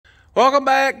Welcome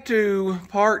back to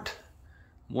part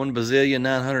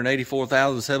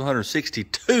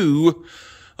 1,984,762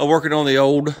 of working on the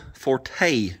old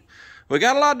Forte. We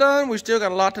got a lot done. We still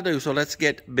got a lot to do, so let's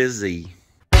get busy.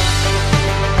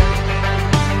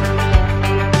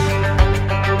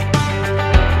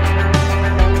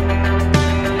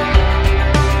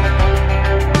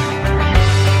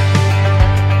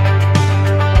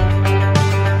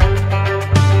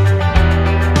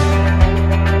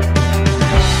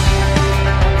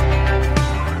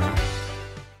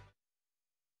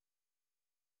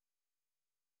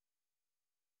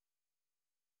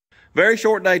 Very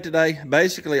short day today.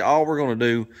 Basically, all we're going to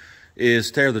do is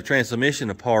tear the transmission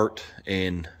apart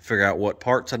and figure out what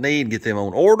parts I need, get them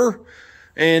on order.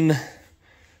 And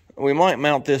we might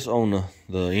mount this on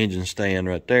the engine stand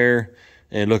right there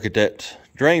and look at that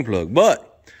drain plug.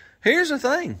 But here's the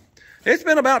thing. It's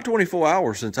been about 24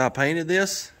 hours since I painted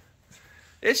this.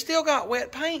 It's still got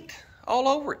wet paint all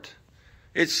over it.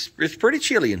 It's pretty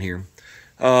chilly in here.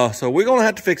 So we're going to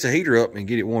have to fix a heater up and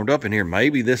get it warmed up in here.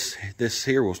 Maybe this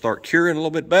here will start curing a little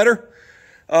bit better.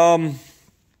 Remember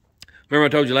I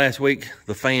told you last week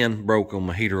the fan broke on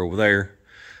my heater over there.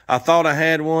 I thought I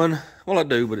had one. Well, I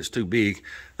do, but it's too big.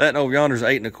 That over yonder is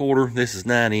 8 1/4. This is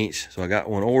 9 inch. So I got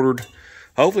one ordered.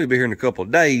 Hopefully it'll be here in a couple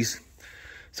of days.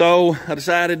 So I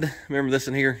decided, remember this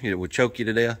in here? It would choke you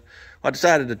to death. I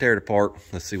decided to tear it apart.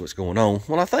 Let's see what's going on.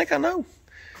 Well, I think I know.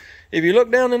 If you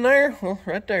look down in there, well,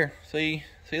 right there, see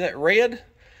that red?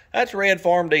 That's red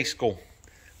farm diesel.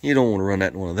 You don't want to run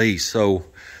that in one of these. So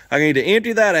I need to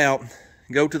empty that out,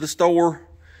 go to the store,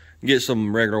 get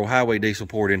some regular old highway diesel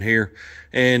poured in here,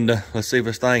 and let's see if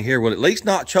this thing here will at least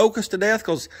not choke us to death,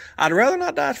 because I'd rather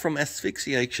not die from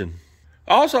asphyxiation.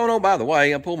 Also, no, by the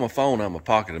way, I pulled my phone out of my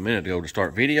pocket a minute ago to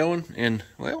start videoing, and,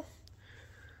 well,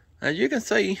 as you can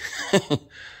see,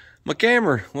 my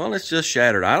camera, well, it's just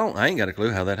shattered. I ain't got a clue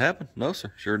how that happened. No,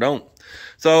 sir, sure don't.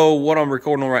 So what I'm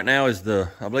recording on right now is I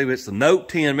believe it's the Note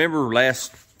 10. Remember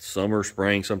last summer,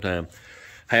 spring, sometime,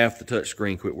 half the touch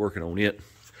screen quit working on it.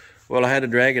 Well, I had to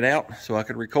drag it out so I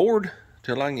could record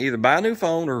till I can either buy a new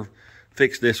phone or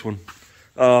fix this one.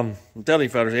 I'm telling you,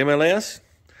 fellas, MLS,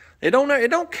 it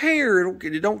don't care.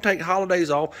 It don't take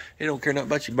holidays off. It don't care nothing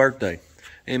about your birthday.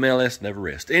 MLS never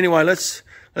rests. Anyway, let's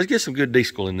get some good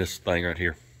diesel in this thing right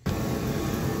here.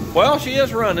 Well, she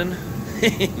is running.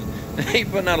 Ain't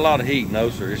putting out a lot of heat. No,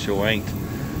 sir, it sure ain't.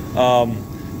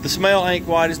 The smell ain't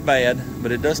quite as bad,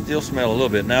 but it does still smell a little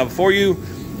bit. Now, before you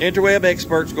interweb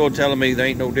experts go telling me there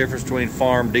ain't no difference between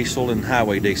farm diesel and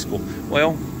highway diesel,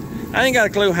 well, I ain't got a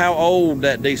clue how old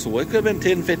that diesel was. It could have been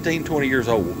 10, 15, 20 years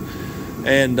old.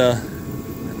 And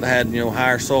had,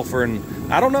 higher sulfur, and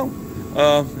I don't know.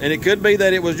 And it could be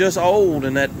that it was just old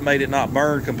and that made it not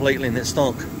burn completely and it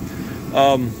stunk.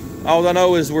 All I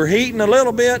know is we're heating a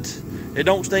little bit. It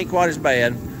don't stink quite as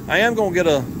bad. I am going to get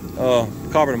a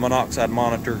carbon monoxide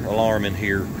monitor alarm in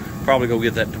here. Probably go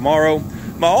get that tomorrow.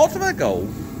 My ultimate goal,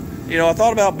 I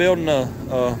thought about building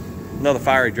another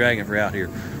fiery dragon for out here.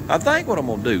 I think what I'm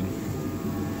going to do,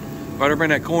 right over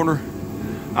in that corner,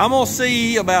 I'm going to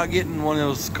see about getting one of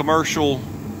those commercial,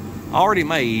 already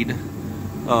made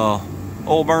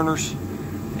oil burners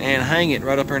and hang it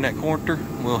right up there in that corner.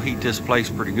 We'll heat this place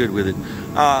pretty good with it.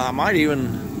 I might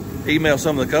even email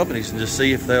some of the companies and just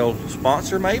see if they'll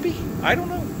sponsor, maybe. I don't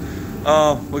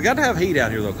know. We got to have heat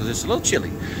out here, though, because it's a little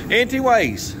chilly.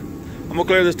 Anyways, I'm going to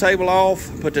clear this table off,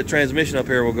 put that transmission up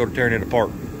here, we'll go to tearing it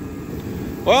apart.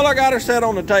 Well, I got her set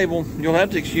on the table. You'll have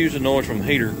to excuse the noise from the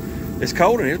heater. It's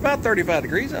cold, and it's about 35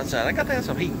 degrees outside. I got to have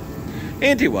some heat.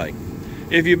 Anyway,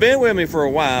 if you've been with me for a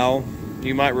while,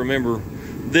 you might remember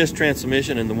this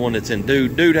transmission and the one that's in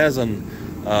Dude. Dude has a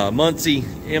Muncie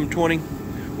M20.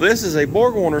 This is a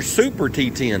BorgWarner Super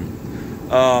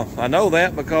T10. I know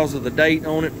that because of the date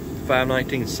on it,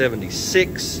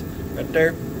 5/1976, right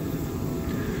there.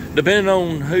 Depending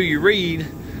on who you read,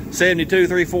 72,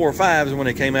 3, 4, or 5 is when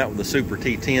they came out with the Super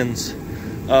T10s.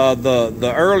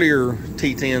 The earlier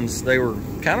T10s, they were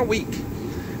kind of weak.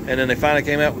 And then they finally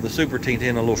came out with the Super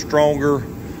T10, a little stronger.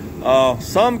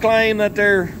 Some claim that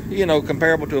they're,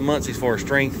 comparable to a Muncie as far as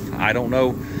strength. I don't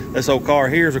know. This old car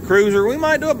here is a cruiser. We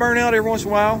might do a burnout every once in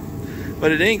a while,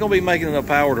 but it ain't going to be making enough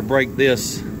power to break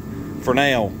this for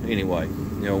now anyway.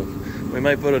 We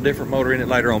may put a different motor in it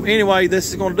later on. Anyway, this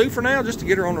is going to do for now just to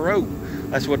get her on the road.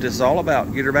 That's what this is all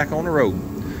about, get her back on the road.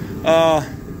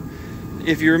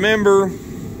 If you remember,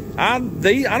 I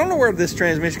don't know where this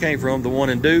transmission came from, the one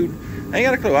in Dude. I ain't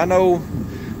got a clue. I know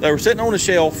they were sitting on the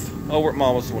shelf over at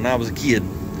Mama's when I was a kid.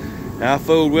 I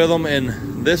fooled with them,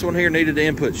 and this one here needed the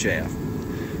input shaft.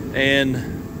 And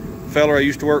a fella I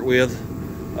used to work with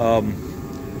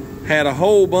had a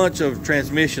whole bunch of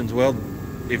transmissions. Well,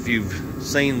 if you've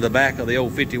seen the back of the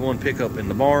old 51 pickup in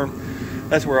the barn,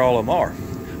 that's where all of them are.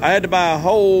 I had to buy a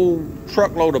whole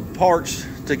truckload of parts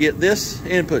to get this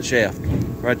input shaft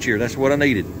right here. That's what I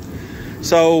needed.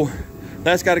 So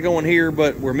that's got to go in here,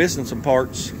 but we're missing some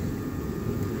parts.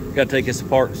 Got to take this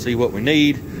apart and see what we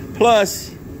need.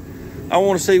 Plus, I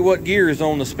want to see what gear is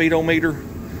on the speedometer.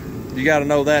 You got to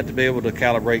know that to be able to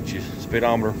calibrate your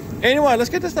speedometer. Anyway, let's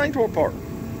get this thing tore apart.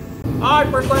 All right,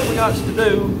 first thing we got to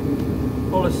do,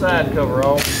 pull this side cover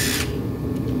off.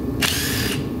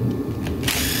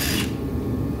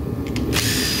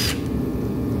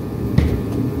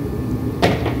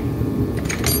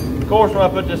 Of course, when I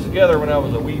put this together when I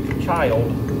was a wee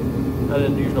child, I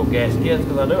didn't use no gaskets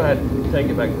because I knew I had to take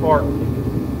it back apart,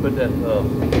 put that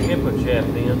input shaft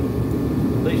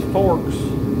in. These forks,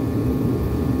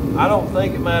 I don't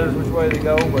think it matters which way they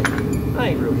go, but I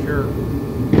ain't real sure.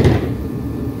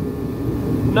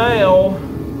 Now,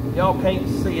 y'all can't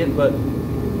see it, but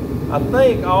I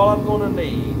think all I'm going to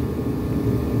need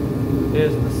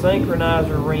is the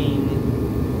synchronizer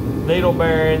ring, needle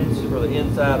bearings for the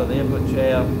inside of the input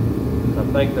shaft. I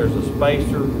think there's a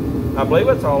spacer. I believe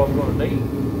that's all I'm going to need.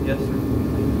 Yes, sir.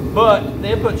 But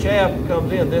the input shaft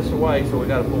comes in this way, so we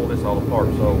got to pull this all apart.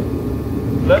 So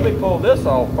let me pull this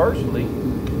off firstly,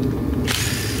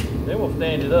 then we'll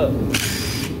stand it up.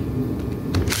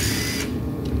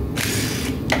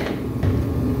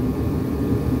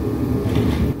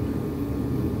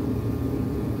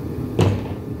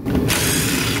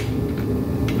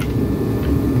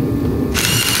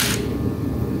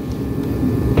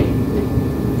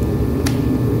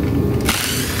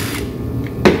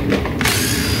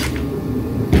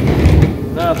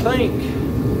 I think,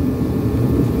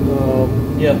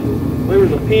 yeah,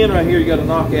 there's a pin right here you got to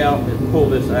knock out and pull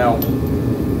this out.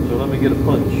 So let me get a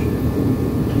punch.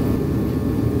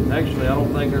 Actually, I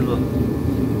don't think there's a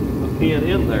pin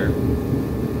in there.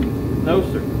 No,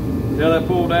 sir. See how that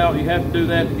pulled out? You have to do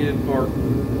that to get it apart.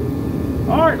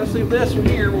 All right, let's see if this one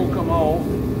here will come off.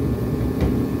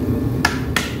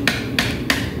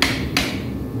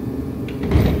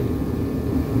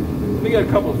 Let me get a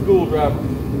couple of screwdrivers.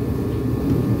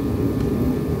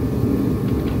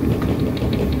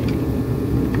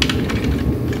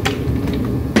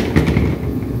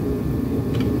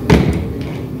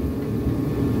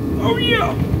 Oh yeah!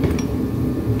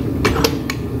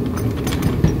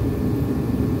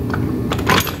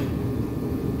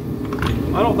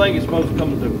 I don't think it's supposed to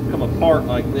come apart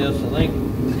like this. I think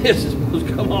this is supposed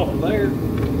to come off there.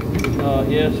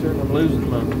 Yes, sir. I'm losing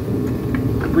my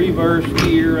reverse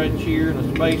gear right here and a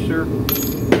spacer.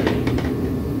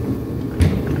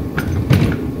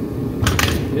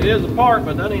 It is apart,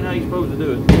 but that ain't how you're supposed to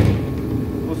do it.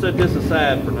 We'll set this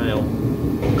aside for now.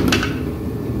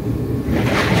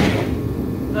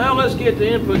 Now let's get the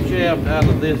input shaft out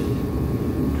of this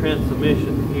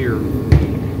transmission here.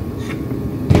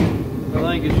 I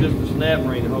think it's just a snap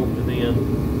ring that holds it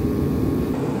in.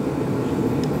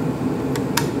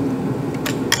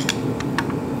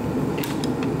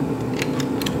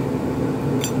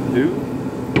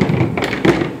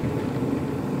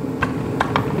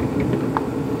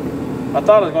 I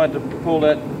thought I was going to have to pull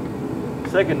that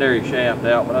secondary shaft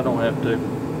out, but I don't have to.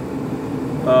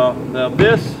 Now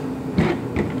this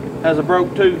has a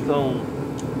broke tooth on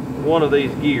one of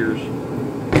these gears,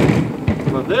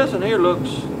 but this in here looks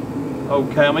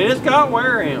okay. I mean, it's got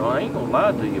wear in it. I ain't gonna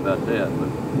lie to you about that, but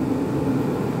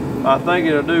I think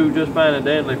it'll do just fine and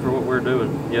dandy for what we're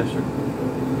doing. Yes, sir.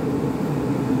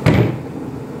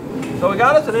 So we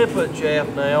got us an input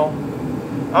shaft now.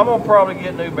 I'm gonna probably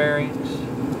get new bearings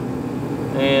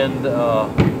and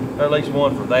at least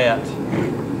one for that,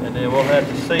 and then we'll have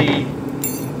to see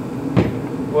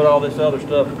what all this other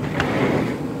stuff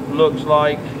looks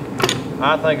like.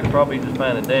 I think it'll probably just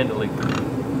fine and dandy.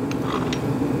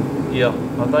 Yeah,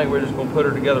 I think we're just gonna put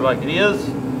her together like it is.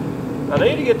 I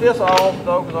need to get this off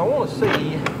though, because I want to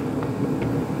see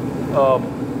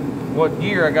what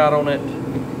gear I got on that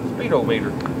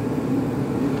speedometer.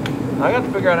 I got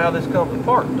to figure out how this comes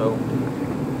apart though.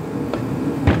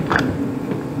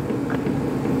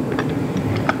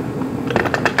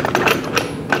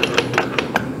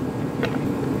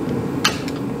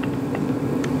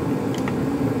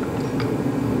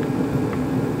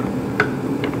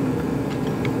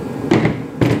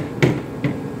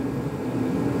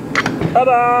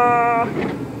 Ta-da!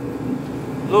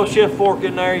 Little shift fork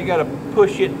in there. You got to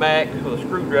push it back with a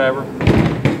screwdriver.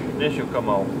 Then she'll come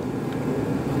off.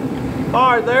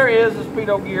 All right, there is the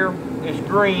speedo gear. It's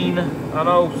green. I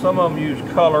know some of them use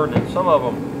colored, and some of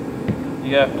them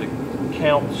you have to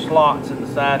count the slots in the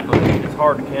side, but it's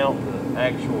hard to count the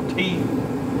actual teeth.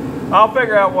 I'll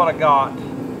figure out what I got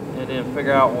and then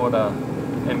figure out what I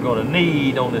am going to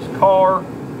need on this car,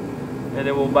 and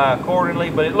then we'll buy accordingly.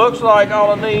 But it looks like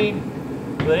all I need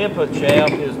for the input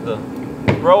shaft is the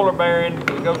roller bearing.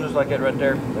 It goes just like that right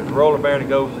there. There's a roller bearing that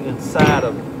goes inside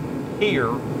of here,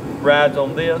 rides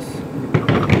on this,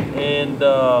 and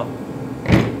the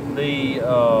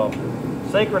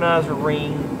synchronizer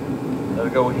ring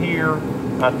that'll go here.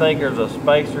 I think there's a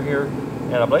spacer here,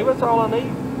 and I believe that's all I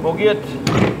need. We'll get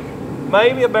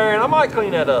maybe a bearing. I might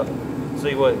clean that up,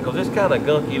 see what, because it's kind of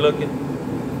gunky looking.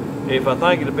 If I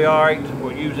think it'll be all right,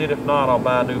 we'll use it. If not, I'll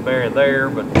buy a new bearing there,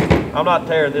 but I'm not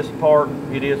tearing this apart.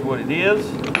 It is what it is.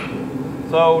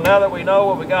 So now that we know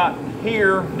what we got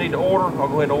here, need to order, I'll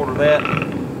go ahead and order that,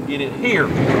 get it here.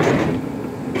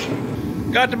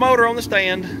 Got the motor on the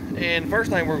stand, and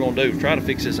first thing we're gonna do is try to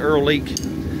fix this Earl leak.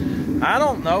 I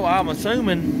don't know, I'm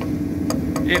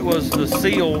assuming it was the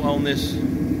seal on this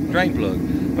drain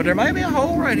plug, but there may be a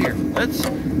hole right here. Let's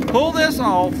pull this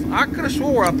off. I could have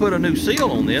swore I put a new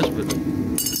seal on this,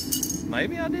 but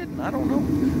maybe I didn't, I don't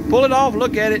know. Pull it off,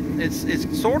 look at it.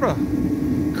 It's sort of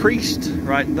creased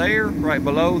right there, right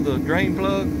below the drain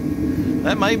plug.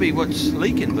 That may be what's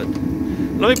leaking, but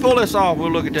let me pull this off.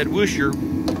 We'll look at that washer,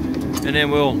 and then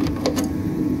we'll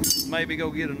maybe go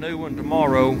get a new one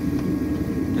tomorrow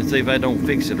and see if that don't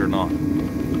fix it or not.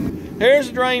 Here's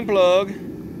the drain plug,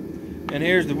 and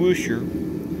here's the washer.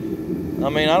 I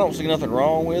mean, I don't see nothing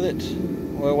wrong with it.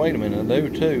 Well, wait a minute, I do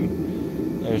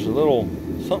too. There's a little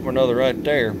something or another right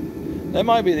there. That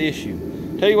might be the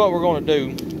issue. Tell you what we're going to do.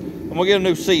 I'm going to get a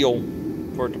new seal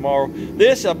for tomorrow.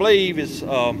 This, I believe, is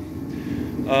plug,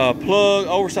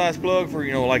 oversized plug for,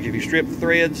 you know, like if you strip the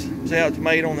threads. See how it's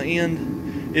made on the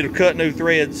end? It'll cut new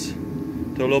threads to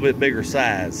a little bit bigger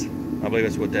size. I believe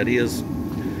that's what that is.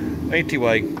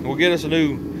 Anyway, we'll get us a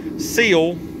new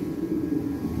seal.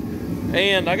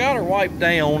 And I got her wiped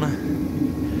down.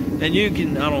 And you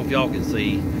can, I don't know if y'all can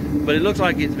see, but it looks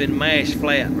like it's been mashed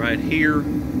flat right here.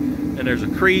 And there's a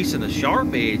crease and a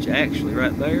sharp edge actually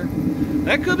right there.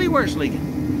 That could be where it's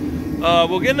leaking.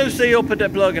 We'll get a new seal, put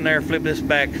that plug in there, flip this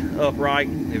back upright.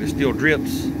 If it still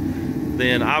drips,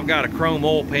 then I've got a chrome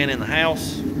oil pan in the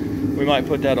house. We might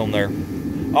put that on there.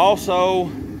 Also,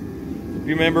 if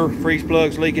you remember, freeze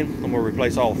plugs leaking. I'm gonna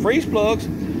replace all the freeze plugs.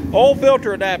 Oil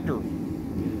filter adapter.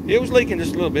 It was leaking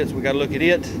just a little bit, so we gotta look at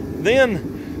it.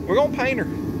 Then we're gonna paint her.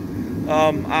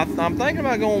 I'm thinking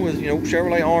about going with, you know,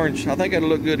 Chevrolet orange. I think it'll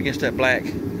look good against that black.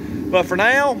 But for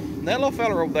now, that little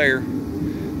fella over there,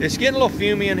 it's getting a little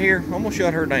fumey in here. I'm gonna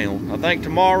shut her down. I think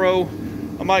tomorrow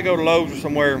I might go to Lowe's or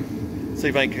somewhere, see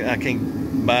if I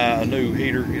can buy a new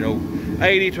heater. You know,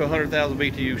 80 to 100,000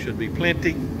 BTU should be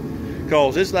plenty,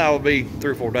 because this now will be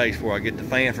 3 or 4 days before I get the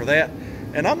fan for that.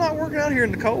 And I'm not working out here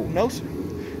in the cold, no sir.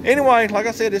 Anyway, like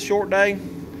I said, this short day.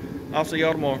 I'll see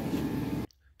y'all tomorrow.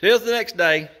 Till the next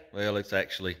day. Well, it's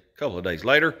actually a couple of days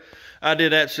later. I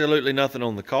did absolutely nothing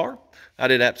on the car. I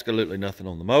did absolutely nothing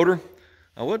on the motor.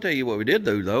 I will tell you what we did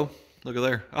do, though. Look at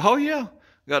there. Oh, yeah.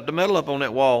 Got the metal up on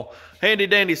that wall. Handy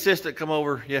dandy assistant come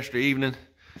over yesterday evening.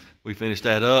 We finished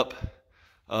that up.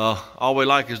 All we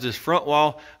like is this front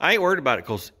wall. I ain't worried about it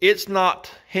because it's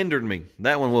not hindered me.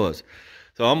 That one was.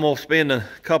 So I'm going to spend a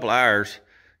couple hours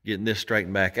getting this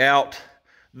straightened back out.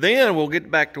 Then we'll get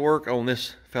back to work on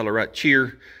this fella right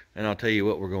here. And I'll tell you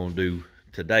what we're going to do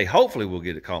today. Hopefully we'll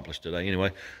get it accomplished today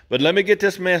anyway. But let me get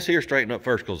this mess here straightened up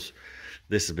first, because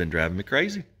this has been driving me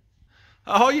crazy.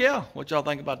 Oh yeah, what y'all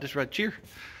think about this right here?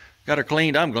 Got her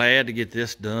cleaned. I'm glad to get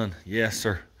this done. Yes,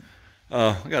 sir.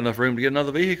 I got enough room to get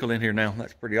another vehicle in here now.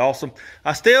 That's pretty awesome.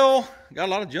 I still got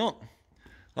a lot of junk.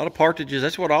 A lot of partages.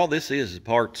 That's what all this is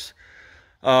parts.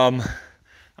 I'm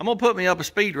going to put me up a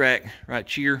speed rack right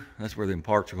here. That's where them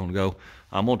parts are going to go.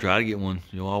 I'm going to try to get one,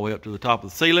 you know, all the way up to the top of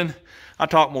the ceiling. I'll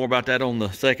talk more about that on the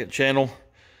second channel.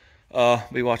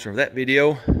 Be watching that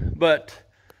video. But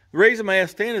the reason my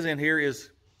S10 is in here is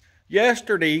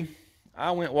yesterday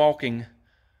I went walking,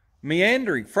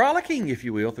 meandering, frolicking, if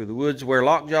you will, through the woods where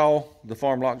Lockjaw, the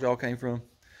farm Lockjaw came from.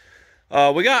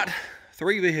 We got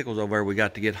 3 vehicles over there we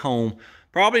got to get home,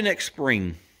 probably next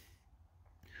spring.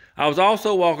 I was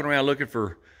also walking around looking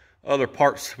for other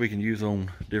parts we can use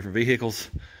on different vehicles.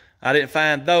 I didn't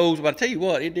find those, but I tell you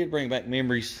what, it did bring back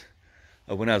memories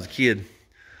of when I was a kid,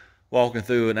 walking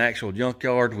through an actual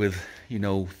junkyard with, you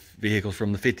know, vehicles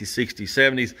from the 50s, 60s,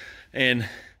 70s, and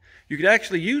you could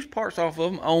actually use parts off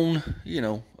of them on, you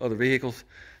know, other vehicles.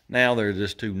 Now they're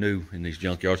just too new in these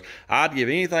junkyards. I'd give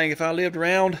anything if I lived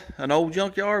around an old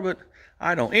junkyard, but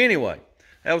I don't. Anyway,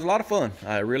 that was a lot of fun.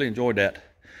 I really enjoyed that.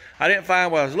 I didn't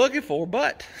find what I was looking for,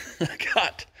 but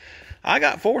I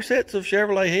got 4 sets of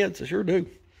Chevrolet heads. I sure do.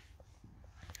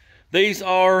 These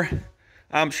are,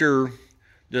 I'm sure,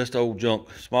 just old junk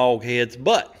small heads.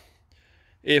 But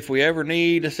if we ever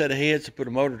need a set of heads to put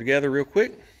a motor together real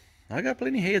quick, I got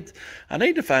plenty of heads. I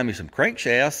need to find me some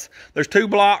crankshafts. There's 2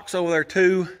 blocks over there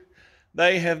too.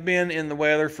 They have been in the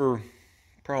weather for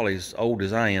probably as old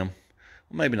as I am.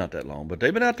 Well, maybe not that long, but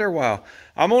they've been out there a while.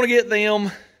 I'm going to get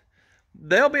them.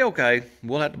 They'll be okay.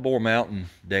 We'll have to bore them out and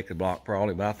deck the block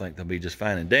probably, but I think they'll be just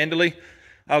fine and dandly.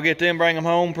 I'll get them, bring them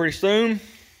home pretty soon.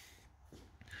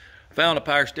 Found a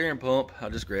power steering pump. I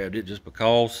just grabbed it just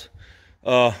because.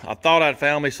 I thought I'd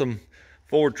found me some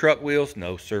Ford truck wheels.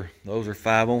 No, sir. Those are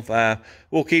 5-on-5.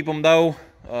 We'll keep them, though.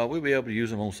 We'll be able to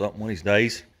use them on something one of these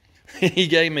days. He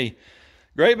gave me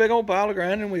a great big old pile of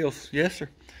grinding wheels. Yes, sir.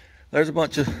 There's a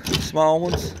bunch of small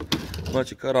ones. A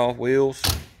bunch of cut-off wheels.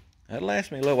 That'll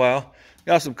last me a little while.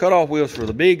 Got some cut-off wheels for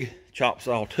the big chop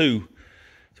saw, too.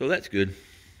 So that's good.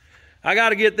 I got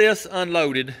to get this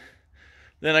unloaded.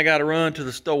 Then I got to run to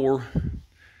the store,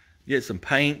 get some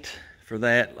paint for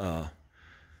that.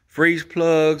 Freeze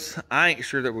plugs. I ain't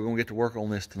sure that we're going to get to work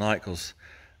on this tonight because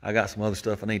I got some other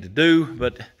stuff I need to do.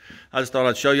 But I just thought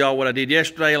I'd show y'all what I did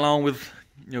yesterday along with,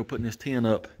 putting this tin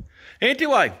up.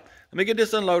 Anyway, let me get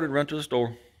this unloaded and run to the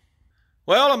store.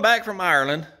 Well, I'm back from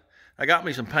Ireland. I got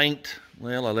me some paint.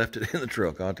 Well, I left it in the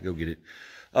truck. I'll have to go get it.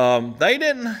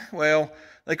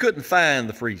 They couldn't find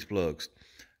the freeze plugs.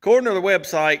 According to the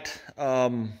website,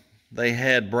 they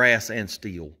had brass and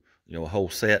steel, a whole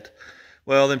set.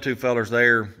 Well, them 2 fellers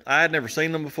there, I had never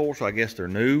seen them before, so I guess they're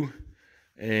new,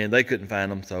 and they couldn't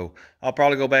find them. So I'll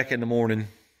probably go back in the morning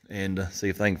and see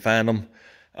if they can find them.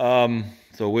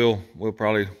 So we'll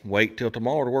probably wait till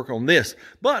tomorrow to work on this.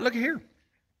 But look here.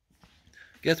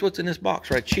 Guess what's in this box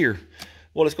right here?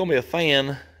 Well, it's going to be a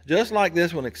fan just like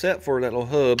this one, except for that little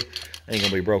hub ain't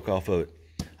going to be broke off of it.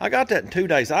 I got that in 2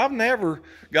 days. I've never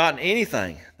gotten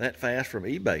anything that fast from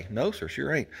eBay. No, sir,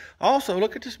 sure ain't. Also,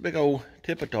 look at this big old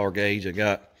Tipitar gauge I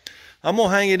got. I'm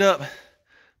going to hang it up,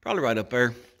 probably right up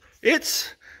there.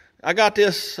 I got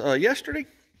this yesterday.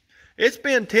 It's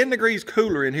been 10 degrees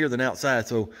cooler in here than outside,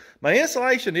 so my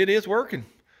insulation, it is working.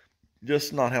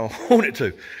 Just not how I want it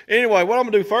to. Anyway, what I'm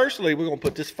going to do firstly, we're going to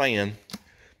put this fan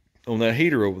on that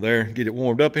heater over there, get it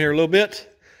warmed up in here a little bit.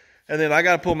 And then I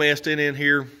got to pull my S10 in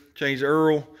here, change the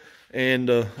Earl, and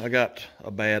I got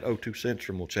a bad O2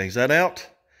 Centrum. We'll change that out.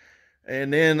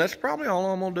 And then that's probably all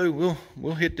I'm going to do.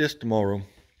 We'll hit this tomorrow.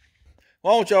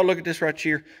 Well, I want y'all to look at this right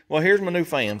here. Well, here's my new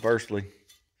fan, firstly.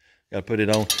 Got to put it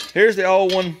on. Here's the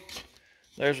old one.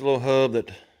 There's a little hub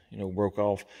that, broke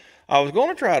off. I was going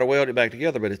to try to weld it back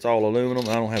together, but it's all aluminum.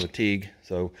 I don't have a TIG.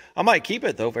 So I might keep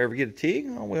it, though. If I ever get a TIG,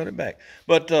 I'll weld it back.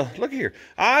 But look here.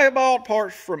 I bought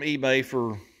parts from eBay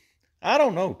for, I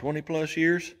don't know, 20-plus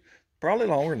years. Probably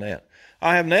longer than that.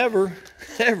 I have never,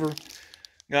 ever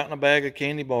gotten a bag of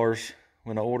candy bars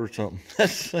when I ordered something.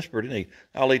 That's pretty neat.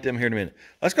 I'll eat them here in a minute.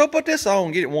 Let's go put this on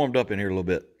and get it warmed up in here a little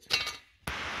bit.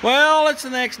 Well, it's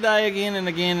the next day again and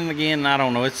again and again, and I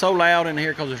don't know. It's so loud in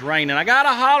here because it's raining. I got to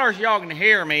holler so y'all can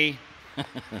hear me.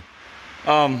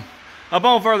 Upon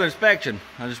further inspection,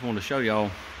 I just wanted to show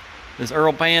y'all this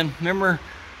Earl pan. Remember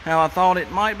how I thought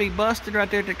it might be busted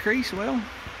right there at the crease? Well,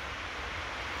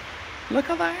 look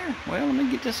at there. Well, let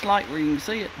me get this light where you can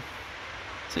see it.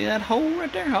 See that hole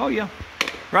right there? Oh, yeah.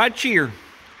 Right here.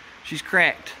 She's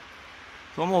cracked.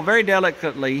 So I'm going to very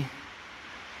delicately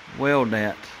weld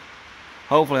that.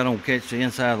 Hopefully I don't catch the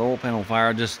inside of the oil pan on fire.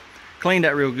 I just cleaned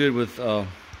that real good with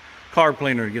carb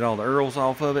cleaner to get all the Earls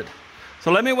off of it.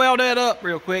 So let me weld that up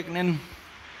real quick, and then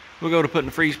we'll go to putting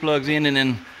the freeze plugs in, and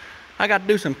then I got to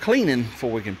do some cleaning before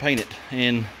we can paint it.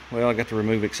 And, well, I got to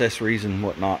remove accessories and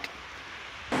whatnot.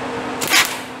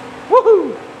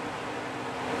 Woohoo!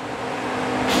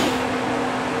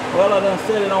 Well, I done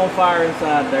set it on fire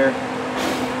inside there.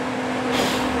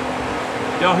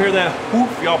 Y'all hear that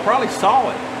whoof? Y'all probably saw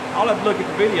it. I'll have to look at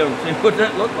the video and see what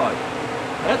that looked like.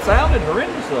 That sounded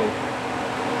horrendous though.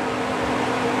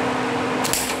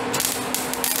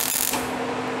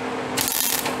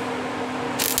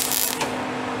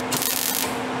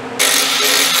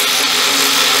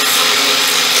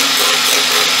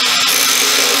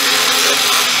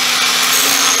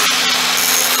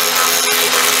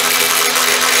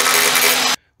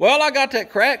 Well, I got that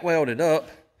crack welded up.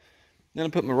 Then I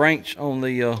put my wrench on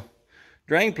the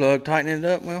drain plug, tightening it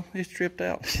up. Well, it's tripped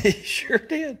out. It sure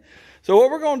did. So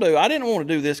what we're going to do, I didn't want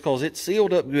to do this because it's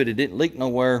sealed up good. It didn't leak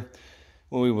nowhere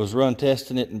when we was run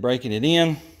testing it and breaking it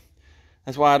in.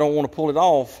 That's why I don't want to pull it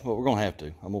off, but we're going to have to.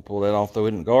 I'm going to pull that off, throw it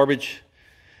in the garbage.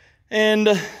 And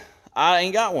I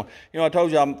ain't got one. I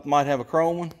told you I might have a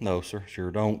chrome one. No, sir,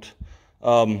 sure don't.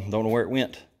 Don't know where it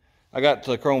went. I got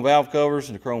the chrome valve covers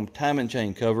and the chrome timing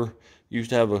chain cover.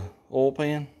 Used to have a oil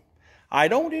pan. I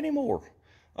don't anymore.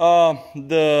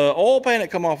 The oil pan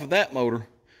that come off of that motor,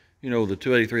 you know, the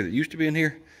 283 that used to be in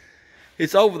here,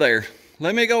 it's over there.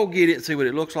 Let me go get it and see what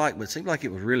it looks like, but it seemed like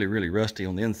it was really, really rusty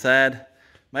on the inside.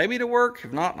 Maybe it'll work.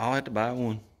 If not, I'll have to buy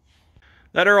one.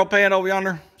 That oil pan over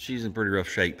yonder, she's in pretty rough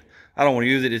shape. I don't want to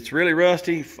use it. It's really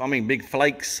rusty. I mean, big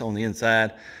flakes on the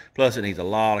inside. Plus, it needs a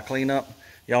lot of cleanup.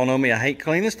 Y'all know me, I hate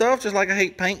cleaning stuff, just like I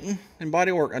hate painting and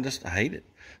body work. I hate it.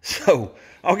 So,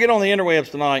 I'll get on the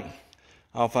interwebs tonight.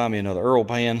 I'll find me another oil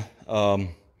pan.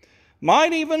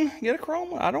 Might even get a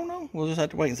chrome one. I don't know. We'll just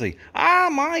have to wait and see. I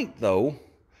might, though,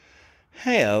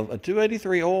 have a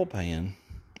 283 oil pan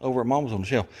over at Mama's on the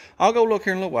shelf. I'll go look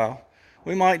here in a little while.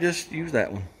 We might just use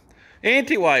that one.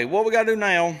 Anyway, what we got to do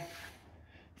now,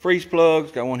 freeze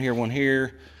plugs. Got one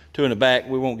here, two in the back.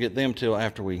 We won't get them till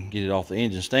after we get it off the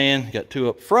engine stand. Got two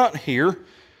up front here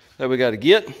that we got to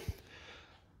get.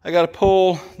 I got to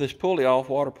pull this pulley off,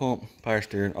 water pump, power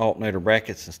steering, alternator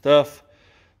brackets and stuff,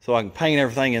 so I can paint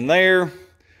everything in there.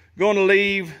 Going to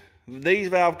leave these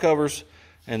valve covers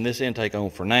and this intake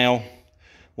on for now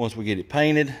once we get it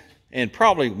painted, and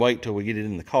probably wait till we get it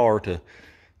in the car to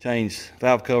change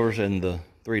valve covers and the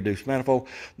 3-deuce manifold.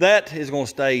 That is going to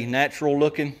stay natural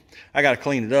looking. I got to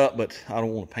clean it up, but I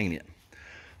don't want to paint it.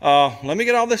 Let me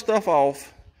get all this stuff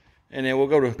off, and then we'll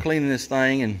go to cleaning this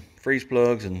thing and freeze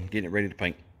plugs and getting it ready to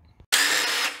paint.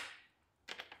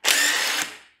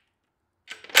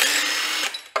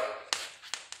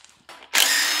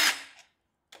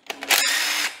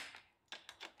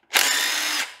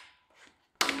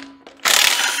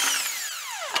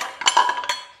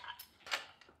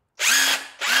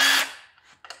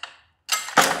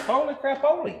 Holy crap,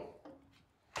 holy.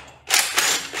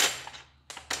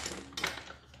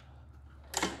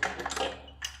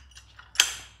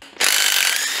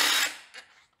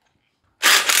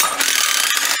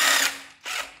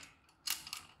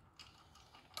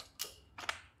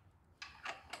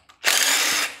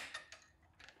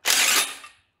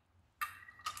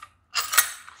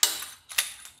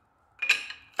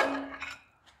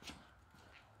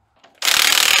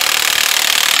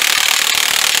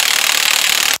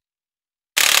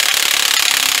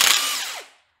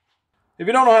 If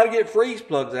you don't know how to get freeze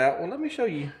plugs out, well, let me show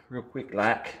you real quick.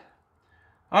 I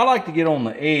like to get on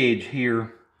the edge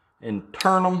here and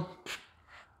turn them,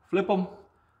 flip them,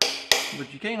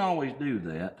 but you can't always do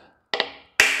that.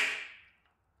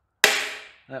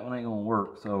 That one ain't gonna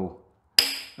work, so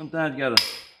sometimes you gotta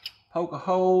poke a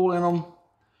hole in them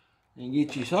and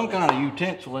get you some kind of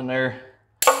utensil in there.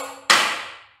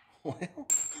 Well,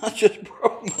 I just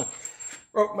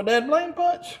broke my dead blade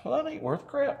punch. Well, that ain't worth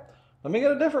crap. Let me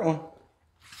get a different one.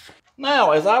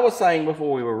 Now, as I was saying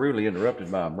before we were rudely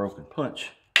interrupted by a broken punch,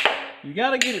 you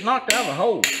got to get it knocked out of the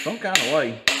hole some kind of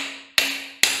way.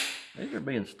 These are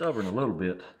being stubborn a little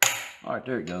bit. All right,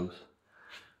 there it goes.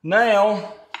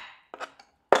 Now,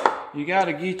 you got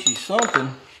to get you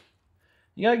something.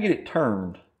 You got to get it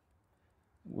turned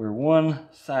where one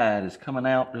side is coming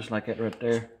out just like that right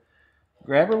there.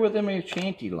 Grab her with them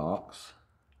shanty locks.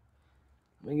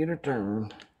 Let me get her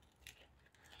turned.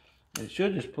 It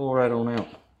should just pull right on out.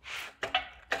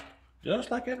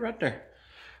 Just like that right there.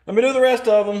 Let me do the rest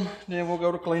of them, then we'll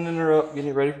go to cleaning her up,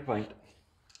 getting it ready for paint.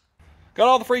 Got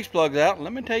all the freeze plugs out, and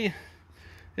let me tell you,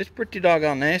 it's pretty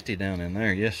doggone nasty down in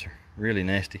there. Yes, sir. Really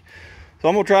nasty. So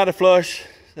I'm going to try to flush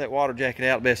that water jacket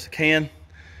out best I can.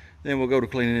 Then we'll go to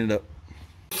cleaning it up.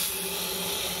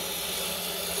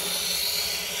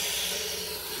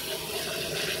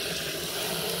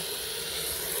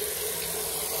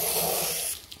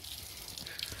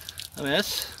 I mean,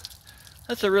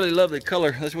 that's a really lovely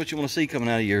color. That's what you want to see coming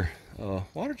out of your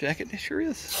water jacket. It sure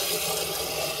is.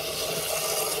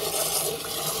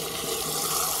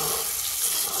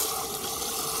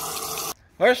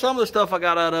 There's some of the stuff I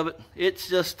got out of it. It's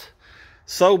just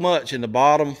so much in the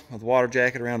bottom of the water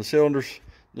jacket around the cylinders.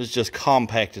 It's just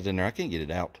compacted in there. I can't get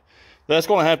it out. That's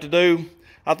going to have to do.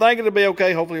 I think it'll be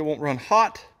okay. Hopefully it won't run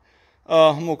hot.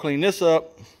 I'm going to clean this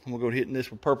up. I'm going to go hitting this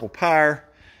with purple Pyre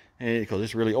because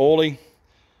it's really oily.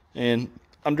 And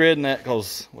I'm dreading that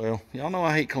because, well, y'all know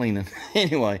I hate cleaning.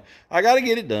 Anyway, I got to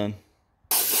get it done.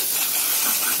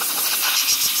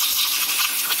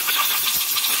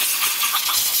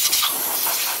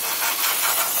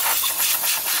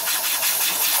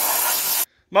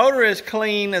 Motor is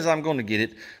clean as I'm going to get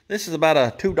it. This is about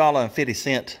a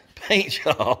 $2.50 paint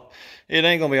job. It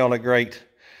ain't going to be all that great.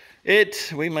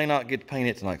 We may not get to paint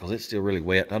it tonight because it's still really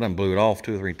wet. I done blew it off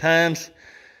 2 or 3 times.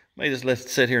 May just let it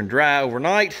sit here and dry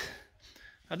overnight.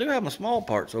 I do have my small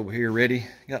parts over here ready.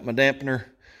 Got my dampener,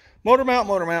 motor mount,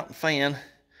 and fan.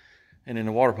 And then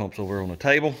the water pump's over on the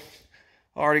table.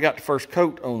 Already got the first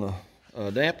coat on the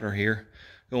dampener here.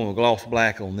 Going with gloss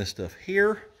black on this stuff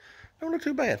here. Don't look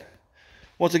too bad.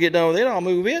 Once I get done with it, I'll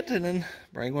move it and then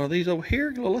bring one of these over here,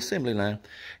 a little assembly line.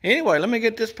 Anyway, let me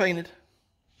get this painted.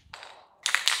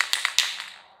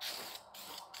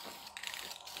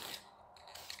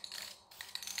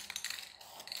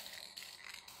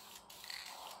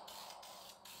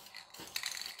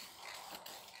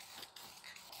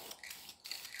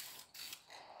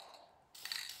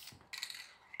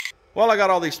 Well, I got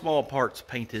all these small parts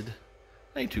painted.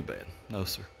 Ain't too bad. No,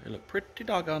 sir. They look pretty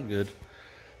doggone good.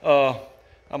 I'm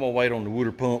gonna wait on the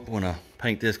water pump when I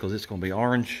paint this because it's gonna be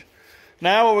orange.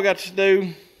 Now what we got to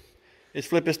do is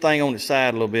flip this thing on its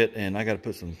side a little bit, and I got to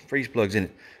put some freeze plugs in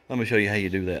it. Let me show you how you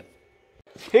do that.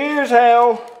 Here's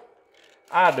how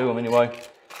I do them anyway.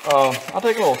 I'll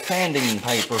take a little sanding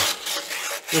paper.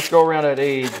 Just go around that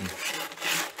edge and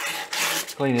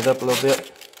clean it up a little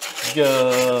bit.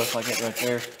 Just like that right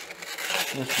there.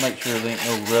 Just to make sure there ain't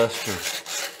no rust or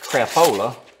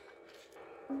crapola.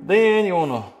 Then you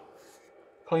want to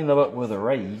clean them up with a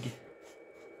rag.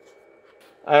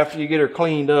 After you get her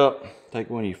cleaned up, take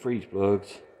one of your freeze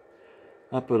plugs.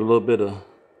 I put a little bit of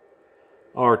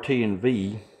RT and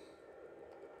V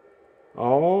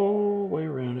all the way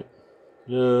around it.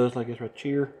 Just like this right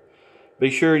here.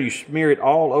 Be sure you smear it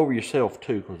all over yourself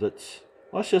too, because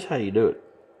that's just how you do it.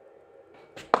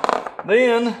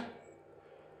 Then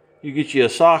you get you a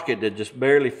socket that just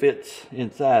barely fits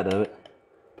inside of it.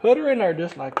 Put her in there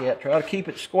just like that. Try to keep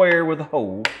it square with a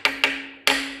hole.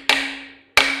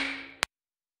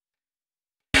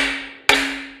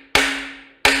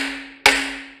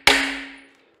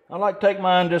 I like to take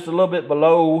mine just a little bit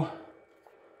below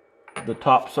the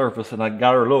top surface, and I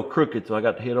got her a little crooked, so I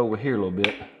got to hit over here a little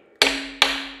bit.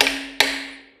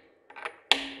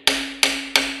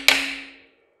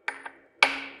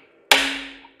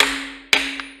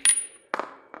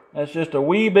 That's just a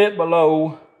wee bit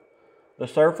below the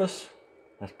surface.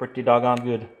 That's pretty doggone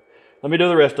good. Let me do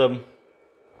the rest of them.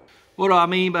 What I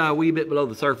mean by a wee bit below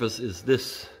the surface is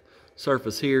this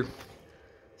surface here.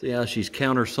 See how she's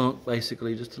countersunk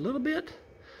basically just a little bit?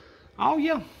 Oh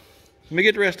yeah. Let me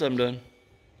get the rest of them done.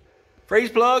 Freeze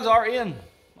plugs are in.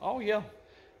 Oh yeah.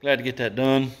 Glad to get that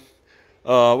done.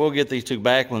 We'll get these two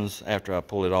back ones after I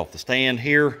pull it off the stand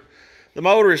here. The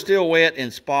motor is still wet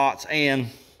in spots, and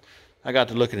I got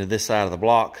to looking at this side of the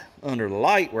block under the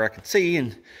light where I can see,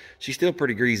 and she's still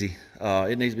pretty greasy.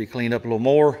 It needs to be cleaned up a little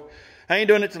more. I ain't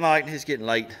doing it tonight. It's getting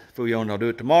late. Fool you on, I'll do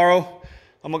it tomorrow.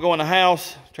 I'm gonna go in the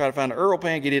house, try to find an Earl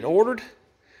pan, get it ordered.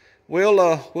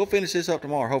 We'll finish this up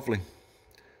tomorrow, hopefully.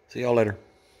 See y'all later.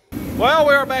 Well,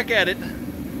 we are back at it.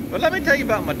 But let me tell you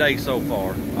about my day so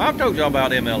far. I've told y'all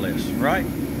about MLS, right?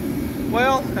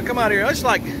 Well, I come out here, it's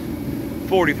like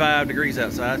 45 degrees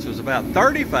outside, so it's about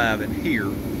 35 in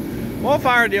here. Well, I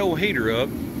fired the old heater up,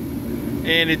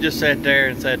 and it just sat there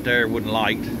and sat there, wouldn't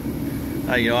light.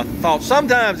 You know, I thought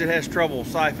sometimes it has trouble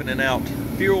siphoning out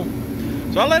fuel,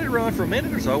 so I let it run for a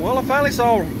minute or so. Well, I finally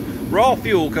saw raw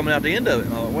fuel coming out the end of it. I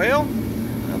thought, well,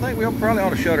 I think we probably ought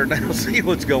to shut her down and see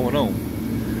what's going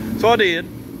on. So I did.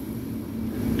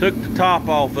 Took the top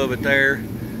off of it there.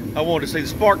 I wanted to see the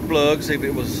spark plug, see if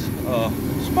it was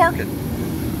sparking.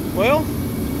 Well,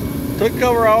 took the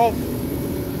cover off,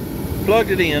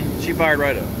 plugged it in, she fired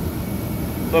right up.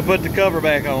 So I put the cover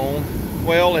back on.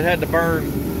 Well, it had to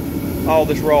burn all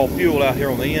this raw fuel out here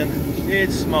on the end.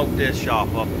 It smoked this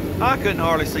shop up. I couldn't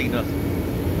hardly see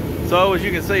nothing. So as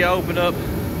you can see, I opened up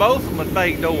both of my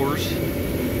bay doors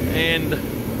and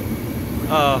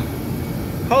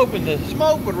hoping the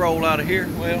smoke would roll out of here.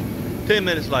 Well, 10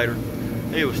 minutes later,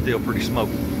 it was still pretty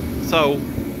smoky. So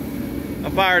I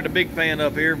fired the big fan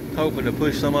up here, hoping to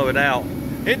push some of it out.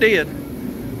 It did,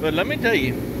 but let me tell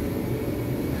you,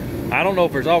 I don't know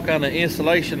if there's all kind of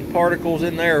insulation particles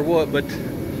in there or what, but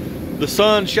the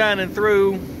sun shining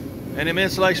through and them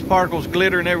insulation particles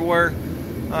glittering everywhere.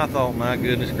 I thought, my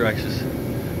goodness gracious,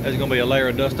 there's gonna be a layer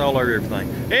of dust all over everything.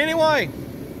 Anyway,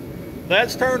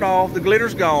 that's turned off, the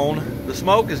glitter's gone, the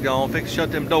smoke is gone, fix to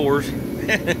shut them doors.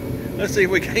 Let's see if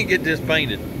we can't get this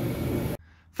painted.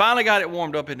 Finally got it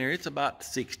warmed up in there. It's about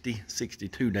 60,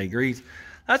 62 degrees.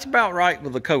 That's about right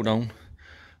with the coat on.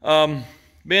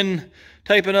 Been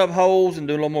taping up holes and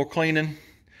doing a little more cleaning.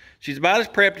 She's about as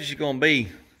prepped as she's gonna be,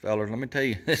 fellas. Let me tell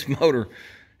you, this motor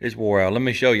is wore out. Let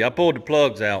me show you. I pulled the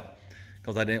plugs out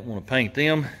because I didn't want to paint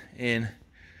them, and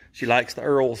she likes the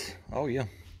Earls. Oh yeah.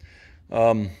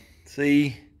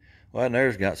 See, well,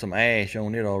 there's got some ash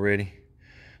on it already.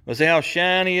 But see how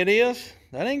shiny it is?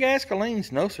 That ain't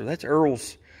Gasoline's. No, sir. That's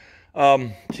Earl's. She's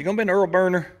going to be an Earl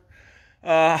burner.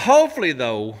 Hopefully,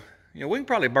 though, you know, we can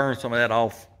probably burn some of that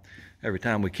off every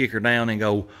time we kick her down and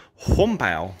go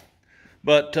whompow.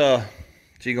 But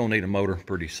she's going to need a motor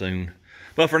pretty soon.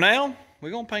 But for now,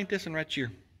 we're going to paint this one right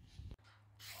here.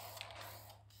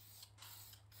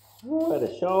 Oh, that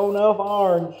is sure enough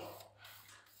orange.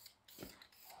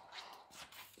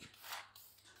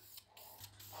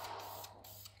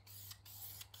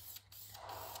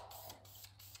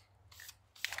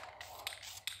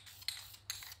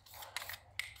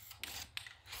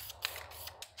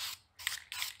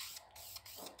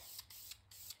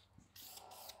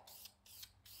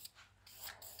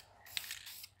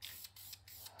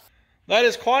 That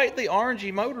is quite the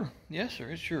orangey motor. Yes,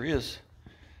 sir, it sure is.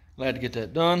 Glad to get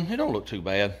that done. It don't look too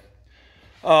bad.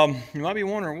 You might be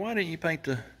wondering, why didn't you paint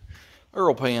the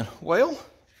Earl pan? Well,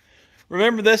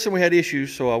 remember this, and we had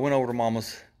issues, so I went over to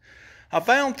Mama's. I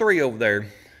found 3 over there.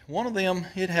 One of them,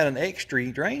 it had an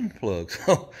extra drain plug,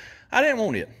 so I didn't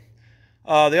want it.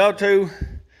 The other 2,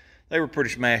 they were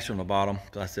pretty smashed on the bottom.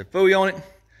 So I said, fool you on it.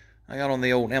 I got on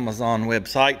the old Amazon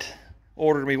website,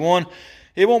 ordered me one.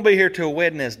 It won't be here till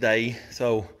Wednesday,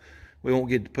 so we won't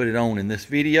get to put it on in this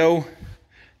video.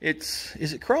 Is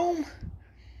it chrome?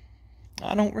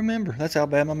 I don't remember. That's how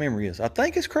bad my memory is. I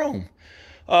think it's chrome.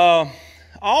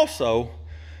 Also,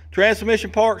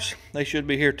 transmission parts, they should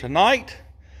be here tonight.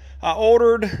 I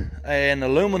ordered an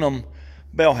aluminum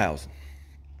bell housing.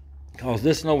 Because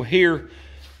this one over here,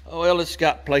 well, it's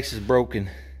got places broken.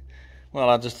 Well,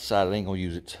 I just decided I ain't going to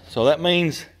use it. So that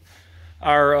means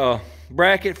our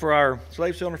bracket for our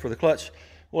slave cylinder for the clutch,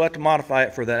 we'll have to modify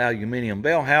it for that aluminum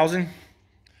bell housing.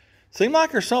 Seems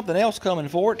like there's something else coming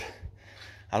for it.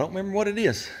 I don't remember what it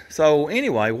is. So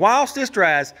anyway, whilst this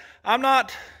dries, I don't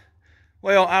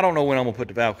know when I'm going to put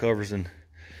the valve covers and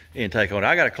intake on it.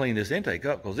 I got to clean this intake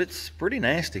up because it's pretty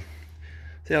nasty.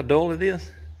 See how dull it is?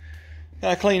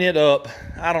 Got to clean it up.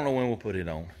 I don't know when we'll put it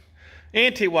on.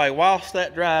 Anyway, whilst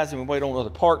that dries and we wait on other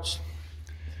parts,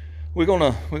 we're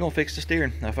gonna fix the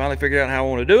steering. I finally figured out how I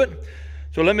want to do it.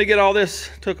 So let me get all this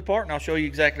took apart and I'll show you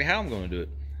exactly how I'm going to do it.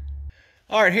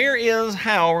 All right, here is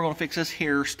how we're going to fix this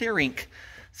here steering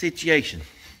situation.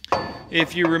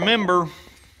 If you remember,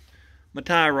 my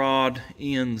tie rod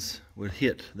ends would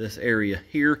hit this area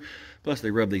here. Plus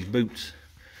they rub these boots.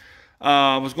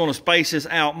 I was going to space this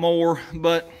out more,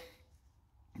 but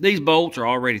these bolts are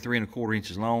already 3 1/4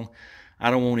 inches long. I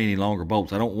don't want any longer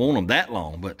bolts. I don't want them that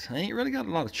long, but I ain't really got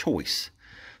a lot of choice.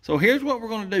 So here's what we're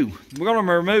going to do. We're going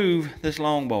to remove this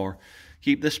long bar,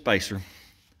 keep this spacer.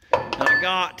 And I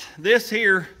got this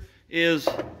here is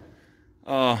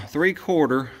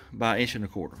 3/4 by 1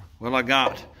 1/4. Well, I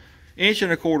got 1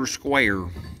 1/4 square,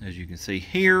 as you can see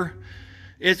here.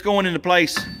 It's going into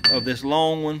place of this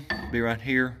long one, be right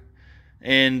here.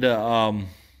 And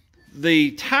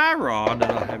the tie rod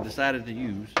that I have decided to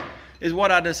use is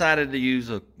what I decided to use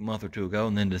a month or 2 ago,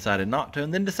 and then decided not to,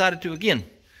 and then decided to again.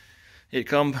 It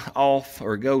comes off,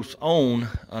 or goes on,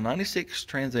 a 96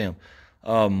 Trans Am.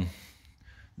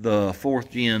 The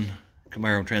 4th gen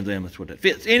Camaro Trans Am, that's what that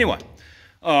fits. Anyway,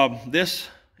 this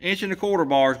 1 1/4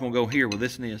 bar is going to go here with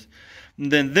this and this.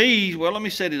 And then these, well, let me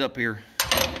set it up here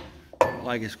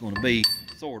like it's going to be,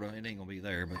 sort of. It ain't going to be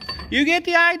there, but you get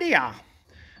the idea.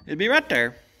 It'll be right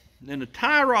there. Then the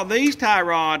tie rod, these tie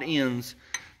rod ends,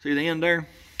 see the end there?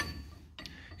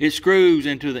 It screws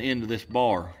into the end of this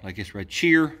bar, like it's right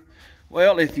here.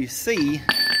 Well, if you see,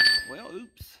 well,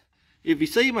 oops. If you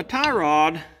see my tie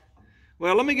rod,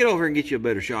 well, let me get over here and get you a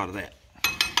better shot of that.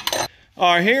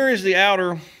 All right, here is the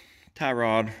outer tie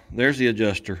rod. There's the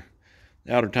adjuster.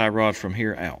 The outer tie rod from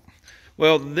here out.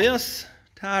 Well, this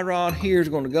tie rod here is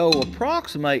going to go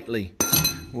approximately,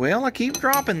 well, I keep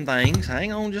dropping things.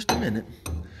 Hang on just a minute.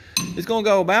 It's going to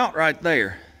go about right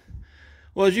there.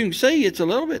 Well, as you can see, it's a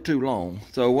little bit too long.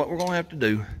 So what we're going to have to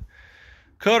do,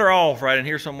 cut her off right in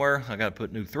here somewhere. I got to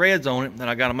put new threads on it. Then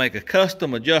I got to make a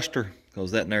custom adjuster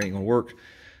because that in there ain't going to work.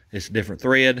 It's a different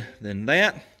thread than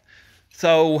that.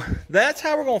 So that's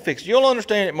how we're going to fix it. You'll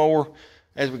understand it more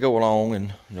as we go along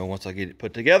and, you know, once I get it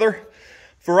put together.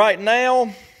 For right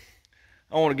now,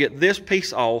 I want to get this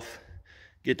piece off,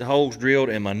 get the holes drilled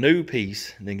in my new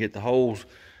piece, and then get the holes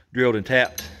drilled and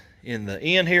tapped in the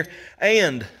end here.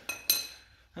 And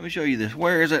let me show you this.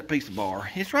 Where is that piece of bar?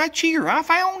 It's right here. I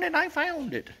found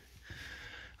it.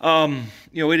 You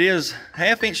know, it is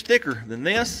 1/2 inch thicker than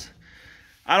this.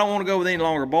 I don't want to go with any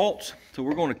longer bolts, so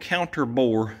we're going to counter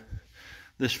bore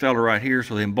this fella right here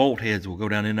so then bolt heads will go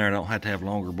down in there and I don't have to have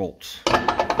longer bolts.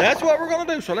 That's what we're going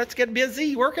to do, so let's get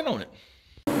busy working on it.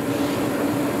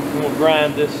 I'm going to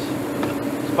grind this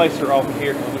spacer off of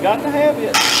here. We got to have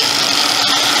it.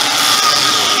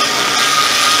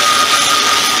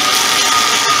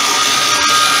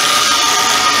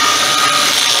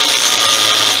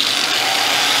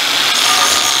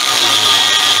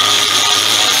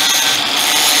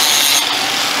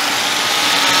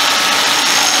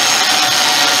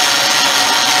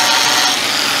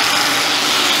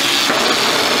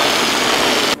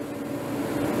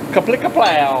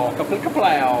 Kaplicka-plow,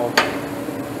 kaplicka-plow.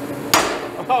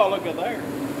 Oh, look at there.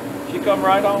 She come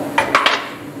right on.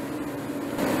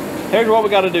 Here's what we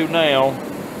got to do now.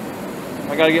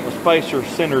 I got to get my spacer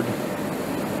centered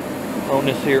on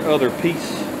this here other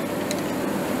piece.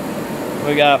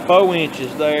 We got 4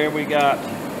 inches there. We got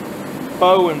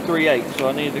 4 3/8. So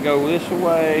I need to go this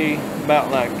way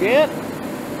about like that.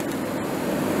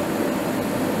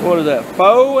 What is that?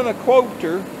 4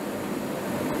 1/4.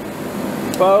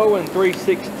 4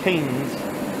 3/16.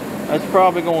 That's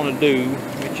probably going to do.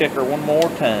 Let me check her one more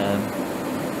time.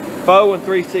 4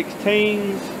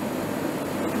 3/16.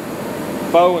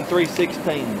 4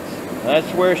 3/16. That's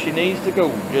where she needs to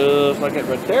go, just like that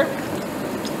right there.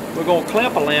 We're going to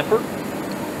clamp a lamper.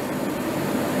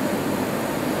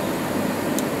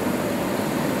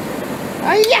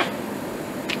 Hiya!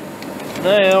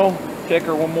 Now, check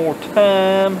her one more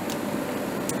time.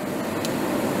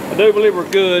 I do believe we're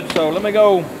good, so let me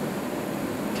go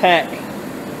tack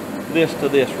this to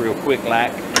this real quick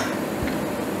like.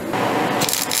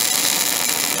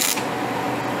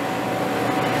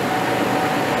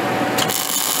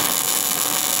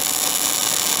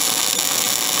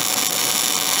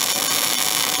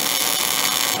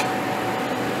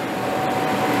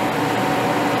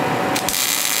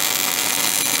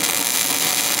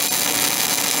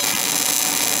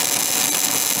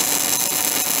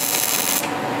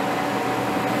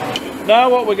 Now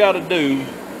what we got to do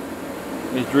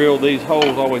is drill these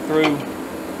holes all the way through.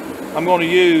 I'm going to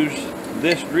use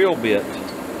this drill bit.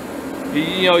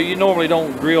 You know, you normally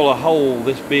don't drill a hole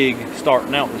this big,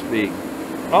 starting out this big.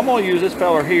 I'm going to use this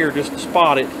fella here just to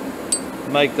spot it,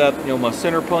 make that, you know, my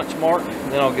center punch mark.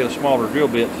 And then I'll get a smaller drill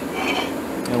bit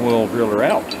and we'll drill her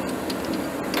out.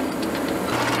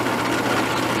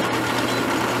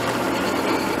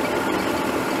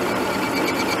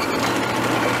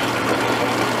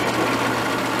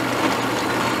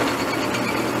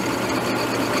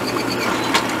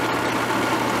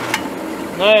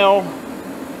 Now,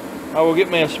 I will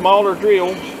get me a smaller drill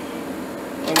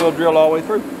and we'll drill all the way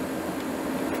through.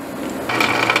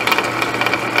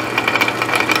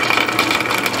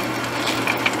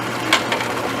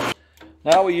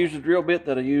 Now we use the drill bit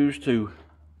that I use to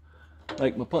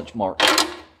make my punch mark.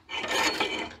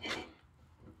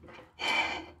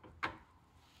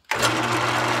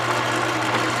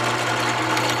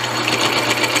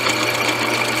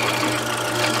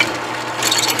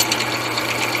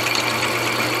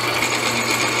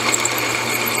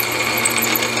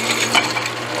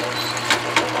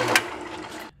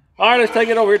 All right, let's take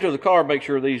it over here to the car, make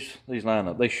sure these line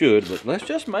up. They should, but let's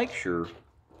just make sure.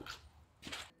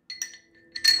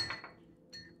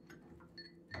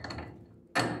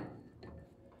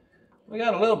 We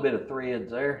got a little bit of threads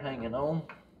there hanging on.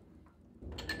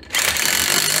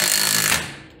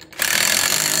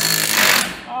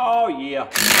 Oh yeah,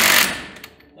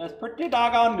 that's pretty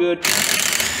doggone good.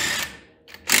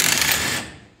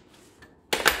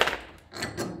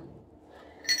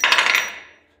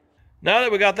 Now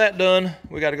that we got that done,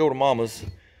 we got to go to Mama's,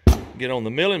 get on the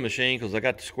milling machine because I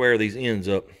got to square these ends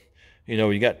up. You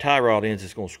know, you got tie rod ends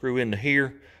that's going to screw into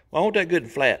here. Well, I want that good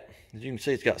and flat. As you can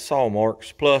see, it's got saw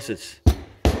marks. Plus, it's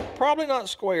probably not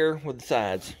square with the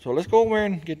sides. So let's go over there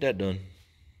and get that done.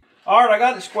 All right, I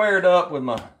got it squared up with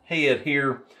my head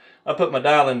here. I put my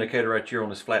dial indicator right here on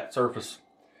this flat surface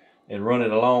and run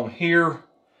it along here.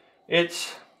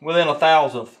 It's within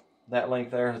 1/1000th, that length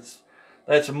there.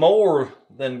 That's more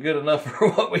than good enough for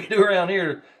what we do around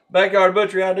here. Backyard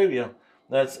butchery, I do, yeah.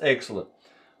 That's excellent.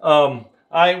 I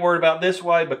ain't worried about this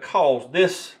way because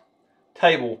this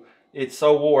table, it's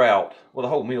so wore out. Well, the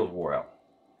whole mill's wore out.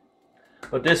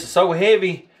 But this is so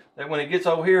heavy that when it gets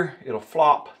over here, it'll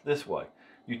flop this way.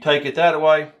 You take it that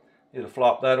way, it'll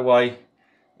flop that way.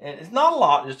 And it's not a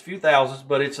lot, just a few thousandths,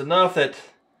 but it's enough that,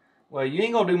 well, you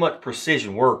ain't gonna do much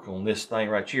precision work on this thing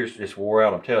right here. It's just wore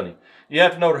out, I'm telling you. You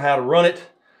have to know how to run it.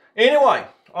 Anyway,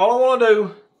 all I wanna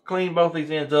do, clean both these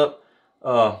ends up,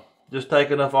 just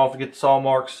take enough off to get the saw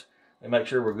marks and make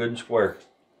sure we're good and square.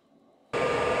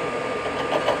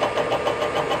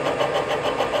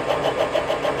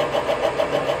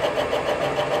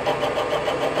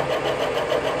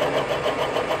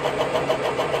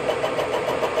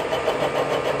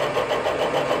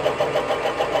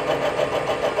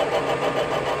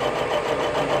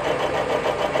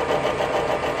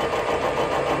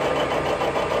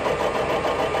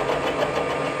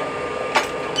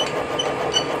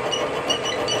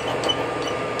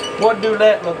 What do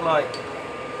that look like?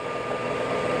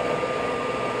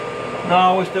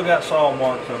 No, we still got saw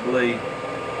marks, I believe.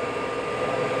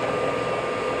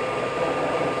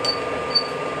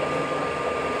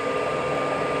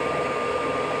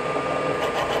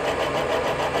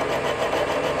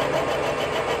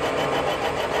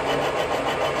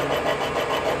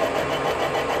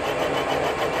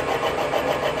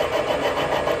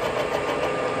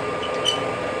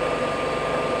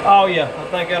 Oh yeah, I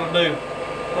think that'll do.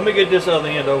 Let me get this other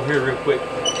end over here real quick.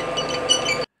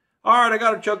 All right, I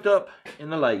got it chucked up in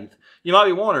the lathe. You might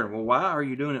be wondering, well, why are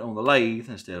you doing it on the lathe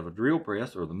instead of a drill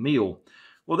press or the mill?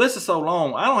 Well, this is so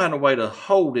long, I don't have no way to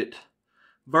hold it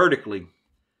vertically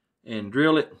and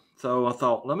drill it. So I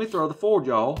thought, let me throw the four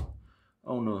jaw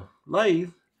on the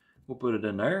lathe. We'll put it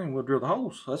in there and we'll drill the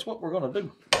holes. So that's what we're gonna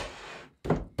do.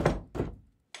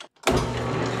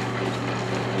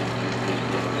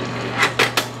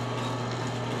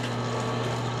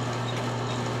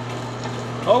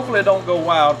 Hopefully it don't go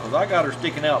wild because I got her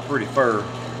sticking out pretty fur.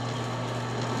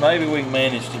 Maybe we can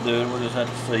manage to do it. We'll just have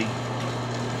to see.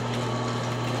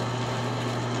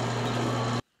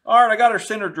 All right, I got her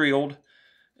center drilled.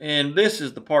 And this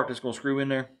is the part that's going to screw in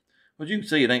there. But you can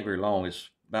see it ain't very long.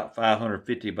 It's about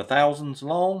 550 thousandths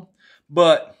long.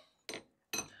 But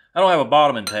I don't have a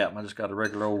bottoming tap. I just got a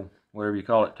regular old, whatever you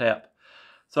call it, tap.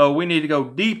 So we need to go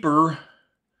deeper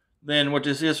than what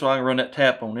this is so I can run that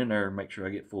tap on in there and make sure I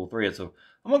get full thread. So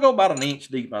I'm going to go about 1 inch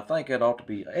deep. I think that ought to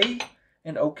be A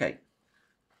and okay.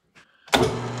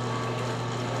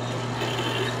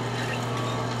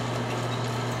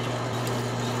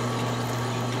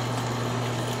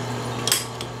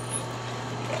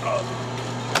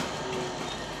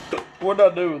 What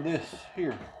did I do with this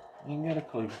here? You ain't got a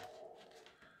clue.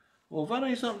 Well, if that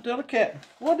ain't something to tell the captain,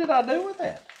 what did I do with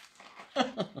that?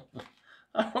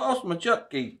 I lost my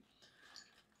chuck key.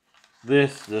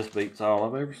 This beats all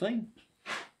I've ever seen.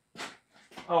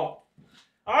 Oh,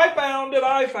 I found it,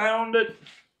 I found it.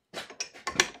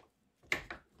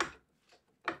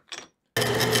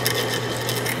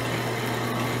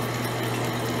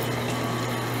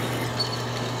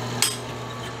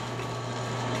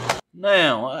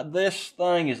 Now, this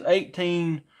thing is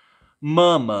 18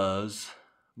 mamas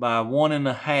by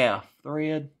 1.5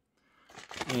 thread.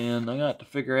 And I got to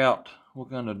figure out what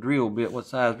kind of drill bit, what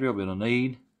size drill bit I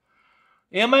need.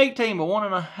 M18 by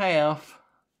 1.5,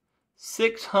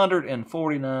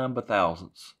 649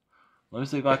 thousandths. Let me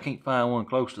see if I can't find one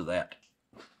close to that.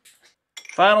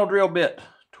 Final drill bit,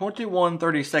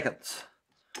 21/32.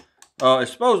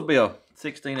 It's supposed to be a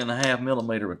 16.5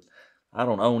 millimeter, but I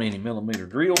don't own any millimeter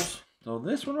drills. So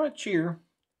this one right here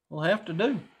will have to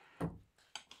do.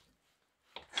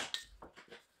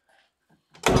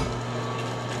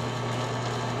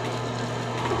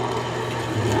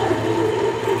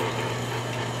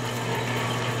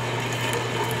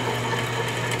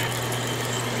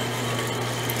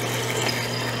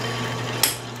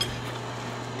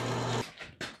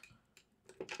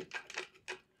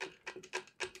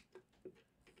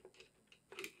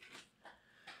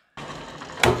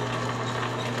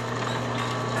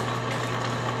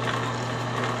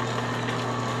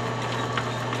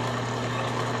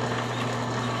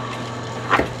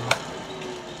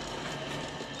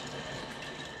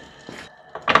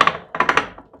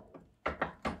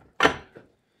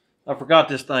 I forgot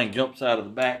this thing jumps out of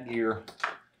the back gear.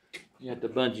 You have to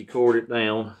bungee cord it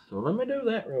down. So let me do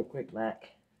that real quick, Mac.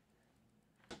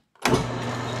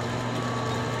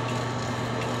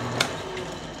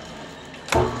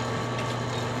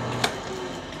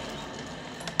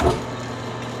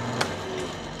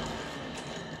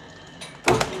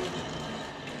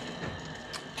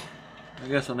 I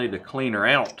guess I need to clean her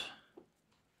out.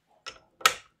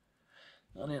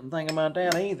 I didn't think about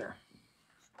that either.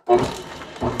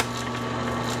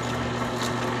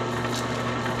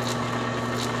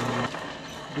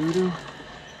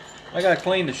 I gotta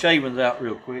clean the shavings out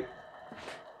real quick.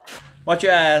 Watch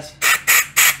your eyes.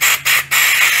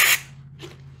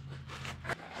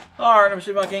 Alright, let me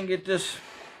see if I can get this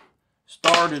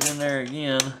started in there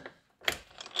again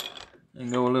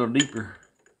and go a little deeper.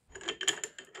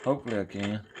 Hopefully I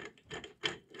can.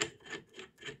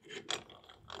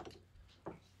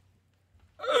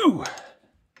 Ooh!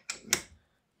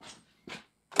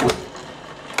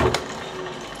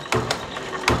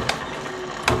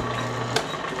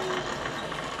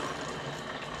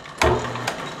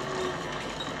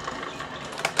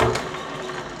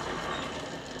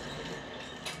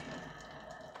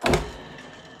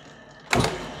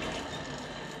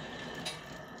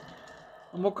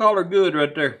 I'm gonna call her good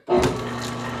right there.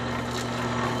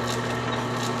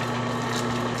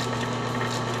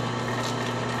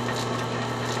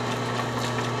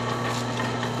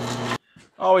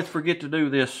 I always forget to do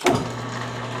this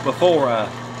before I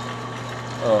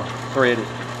thread it.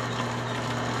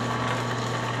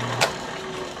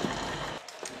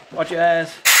 Watch your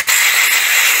eyes.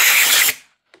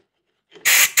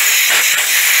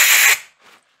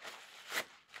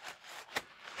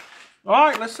 All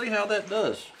right, let's see how that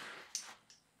does.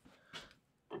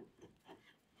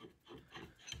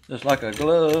 Just like a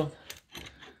glove.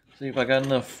 See if I got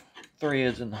enough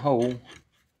threads in the hole.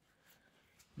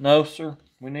 No, sir.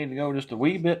 We need to go just a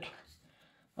wee bit.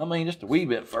 I mean, just a wee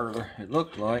bit further, it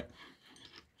looks like.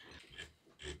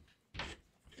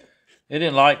 It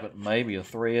didn't like but maybe a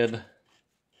thread.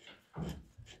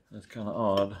 That's kind of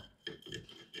odd.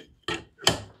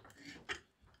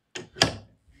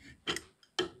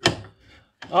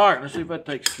 All right, let's see if that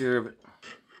takes care of it.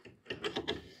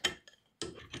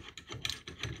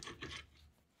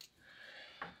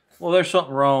 Well, there's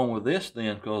something wrong with this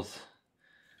then, because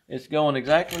it's going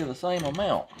exactly the same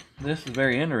amount. This is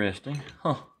very interesting.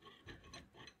 Huh.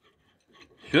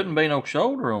 Shouldn't be no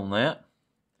shoulder on that.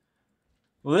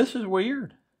 Well, this is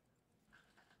weird.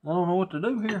 I don't know what to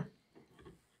do here.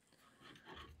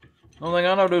 The only thing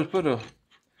I know to do is put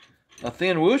a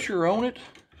thin whoosher on it.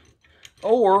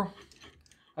 Or,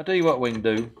 I'll tell you what we can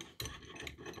do.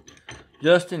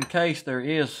 Just in case there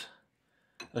is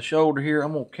a shoulder here,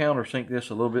 I'm going to countersink this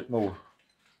a little bit more.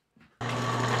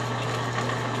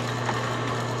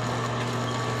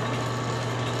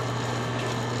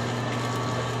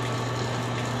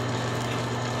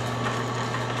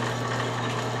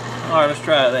 All right, let's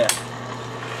try that.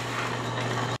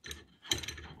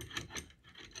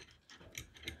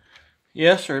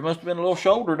 Yes, sir, it must have been a little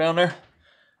shoulder down there.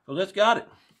 So let's got it.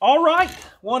 All right,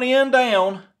 one end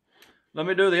down. Let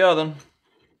me do the other one,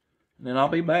 and then I'll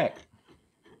be back.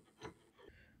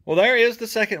 Well, there is the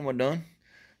second one done.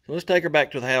 So let's take her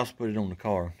back to the house, put it on the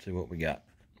car, and see what we got.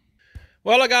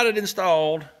 Well, I got it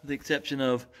installed, with the exception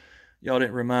of y'all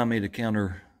didn't remind me to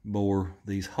counter bore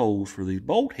these holes for these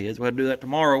bolt heads. We'll have to do that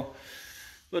tomorrow.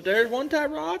 But there's one tie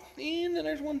rod, and then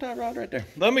there's one tie rod right there.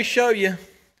 Let me show you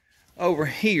over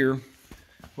here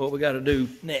what we got to do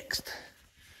next.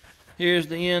 Here's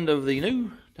the end of the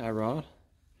new tie rod,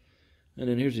 and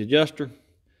then here's the adjuster.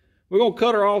 We're going to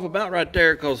cut her off about right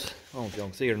there because, I don't know if y'all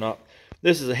can see it or not.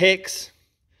 This is a hex,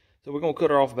 so we're going to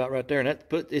cut her off about right there. And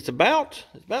it's about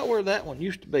where that one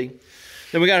used to be.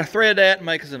 Then we got to thread that and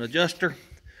make us an adjuster.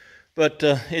 But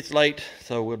it's late,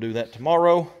 so we'll do that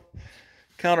tomorrow.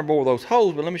 Counterbore those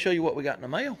holes, but let me show you what we got in the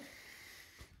mail.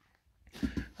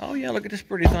 Oh yeah, look at this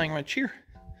pretty thing right here.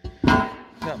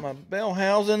 Got my bell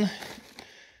housing.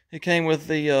 It came with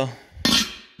the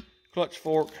clutch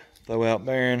fork, throw-out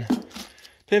bearing,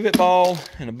 pivot ball,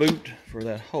 and a boot for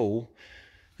that hole.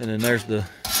 And then there's the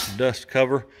dust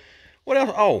cover. What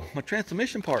else? Oh, my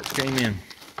transmission parts came in.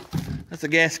 That's a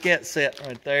gasket set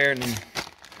right there, and then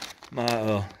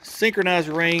my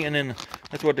synchronizer ring, and then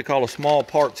that's what they call a small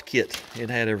parts kit. It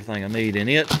had everything I need in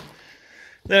it.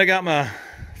 Then I got my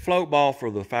float ball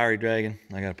for the fiery dragon.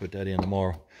 I got to put that in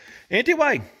tomorrow.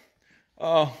 Anyway,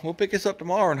 we'll pick this up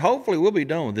tomorrow, and hopefully we'll be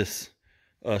done with this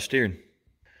steering.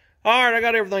 All right, I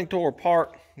got everything tore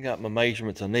apart. Got my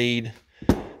measurements I need.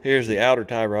 Here's the outer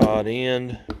tie rod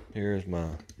end. Here's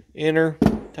my inner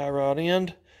tie rod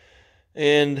end.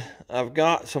 And I've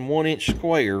got some 1-inch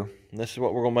square. And this is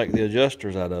what we're going to make the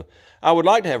adjusters out of. I would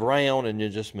like to have round and then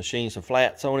just machine some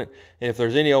flats on it. And if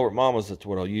there's any over at Mama's, that's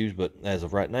what I'll use. But as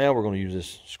of right now, we're going to use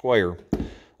this square.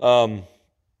 To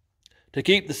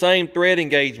keep the same thread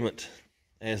engagement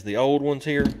as the old ones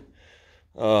here,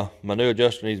 my new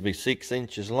adjuster needs to be 6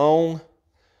 inches long.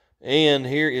 And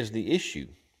here is the issue.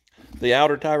 The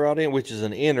outer tie rod end, which is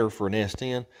an inner for an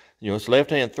S10, you know, it's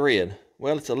left-hand thread.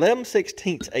 Well, it's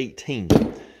 11/16 18,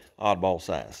 oddball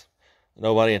size.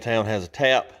 Nobody in town has a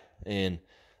tap, and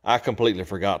I completely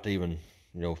forgot to even,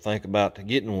 you know, think about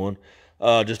getting one.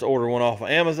 Just order one off of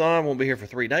Amazon. Won't be here for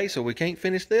 3 days, so we can't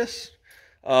finish this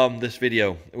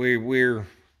video. We're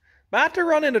about to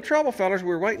run into trouble, fellas.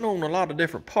 We're waiting on a lot of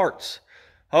different parts.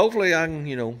 Hopefully, I can,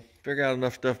 you know, figure out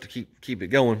enough stuff to keep it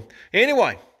going.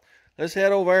 Anyway, let's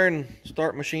head over there and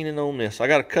start machining on this. I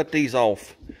got to cut these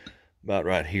off about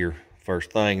right here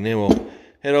first thing. And then we'll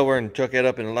head over and chuck that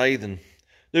up in the lathe and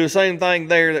do the same thing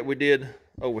there that we did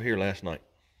over here last night.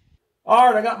 All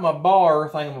right, I got my bar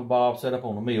thingamabob set up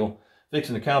on the mill,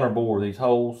 fixing to counter bore these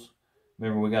holes.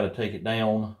 Remember, we got to take it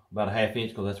down about a 1/2 inch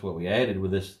because that's what we added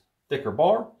with this thicker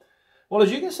bar. Well,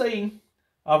 as you can see,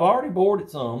 I've already bored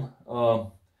it some.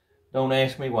 Don't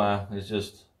ask me why. It's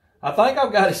just, I think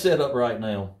I've got it set up right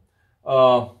now.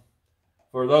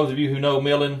 For those of you who know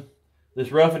milling,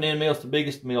 this roughing end mill is the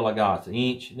biggest mill I got. It's 1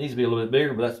 inch. It needs to be a little bit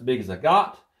bigger, but that's the biggest I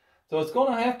got. So it's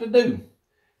going to have to do.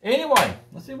 Anyway,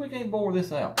 let's see if we can bore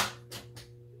this out.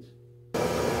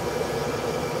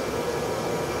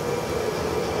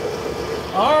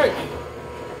 Alright,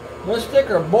 let's stick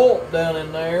our bolt down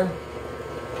in there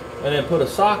and then put a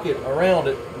socket around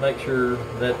it to make sure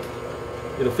that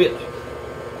it'll fit.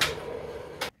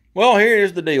 Well,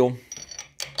 here's the deal.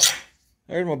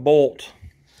 There's my bolt.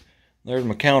 There's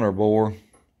my counter bore.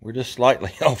 We're just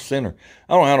slightly off center.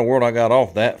 I don't know how in the world I got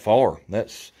off that far.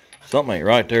 That's something ain't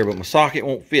right there, but my socket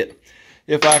won't fit.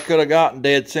 If I could have gotten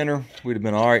dead center, we'd have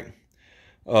been all right.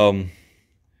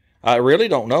 I really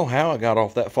don't know how I got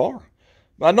off that far.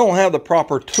 I don't have the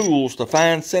proper tools to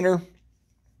find center,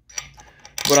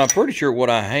 but I'm pretty sure what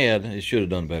I had, it should have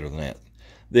done better than that.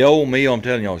 The old mill, I'm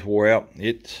telling y'all, it's wore out.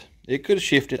 It could have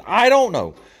shifted. I don't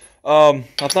know. I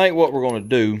think what we're going to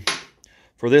do,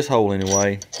 for this hole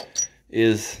anyway,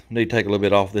 is need to take a little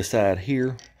bit off this side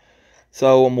here.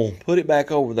 So I'm going to put it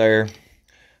back over there.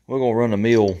 We're going to run the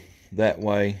mill that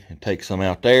way and take some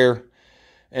out there.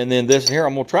 And then this here,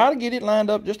 I'm going to try to get it lined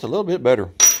up just a little bit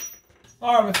better.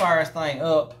 All right, let me fire this thing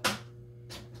up.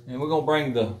 And we're going to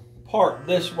bring the part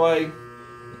this way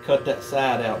and cut that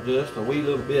side out just a wee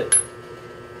little bit.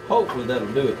 Hopefully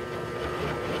that'll do it.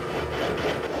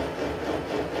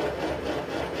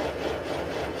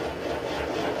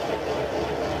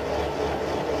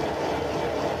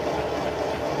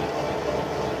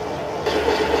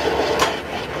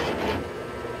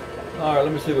 All right,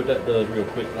 let me see what that does real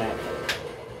quick now.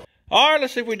 All right,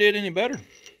 let's see if we did any better.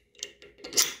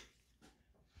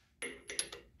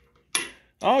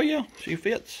 Oh yeah, she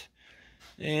fits.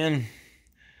 And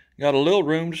got a little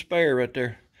room to spare right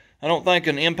there. I don't think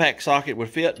an impact socket would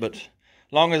fit, but as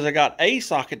long as I got a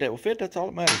socket that will fit, that's all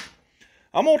that matters.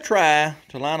 I'm going to try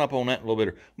to line up on that a little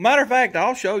better. Matter of fact,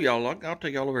 I'll show y'all. I'll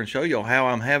take y'all over and show y'all how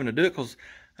I'm having to do it because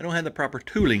I don't have the proper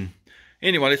tooling.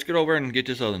 Anyway, let's get over and get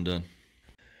this other one done.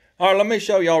 All right, let me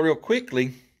show y'all real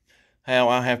quickly how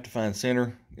I have to find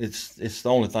center. It's the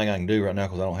only thing I can do right now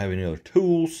because I don't have any other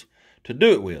tools to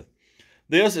do it with.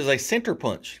 This is a center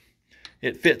punch.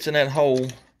 It fits in that hole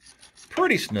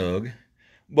pretty snug,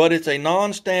 but it's a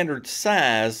non-standard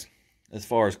size as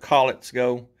far as collets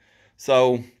go.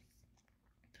 So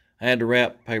I had to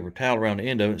wrap paper towel around the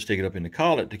end of it and stick it up in the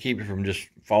collet to keep it from just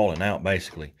falling out,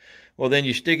 basically. Well, then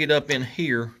you stick it up in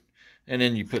here, and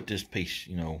then you put this piece,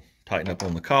 you know, tighten up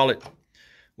on the collet.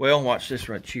 Well, watch this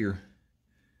right here.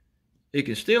 It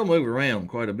can still move around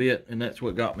quite a bit, and that's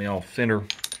what got me off center.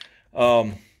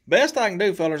 Best I can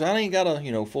do, fellas, I ain't got a,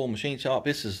 you know, full machine shop.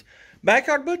 This is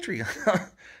backyard butchery. How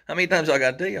many times I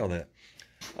got to tell y'all that?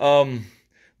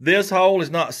 This hole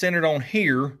is not centered on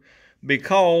here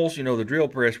because, you know, the drill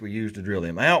press we use to drill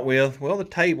them out with, well, the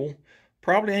table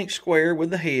probably ain't square with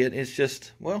the head. It's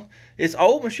just, well, it's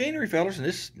old machinery, fellas, and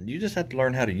this, you just have to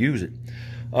learn how to use it.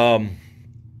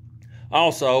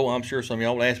 Also, I'm sure some of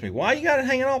y'all will ask me, why you got it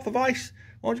hanging off the vise?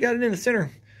 Why don't you got it in the center?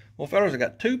 Well, fellas, I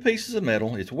got two pieces of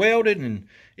metal. It's welded and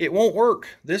it won't work.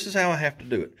 This is how I have to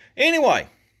do it. Anyway,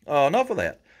 enough of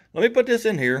that. Let me put this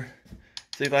in here,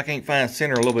 see if I can't find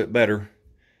center a little bit better.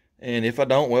 And if I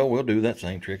don't, well, we'll do that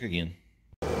same trick again.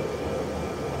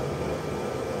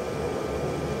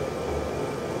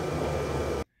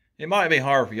 It might be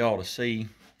hard for y'all to see.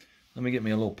 Let me get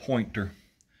me a little pointer.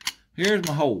 Here's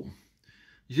my hole.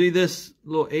 You see this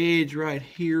little edge right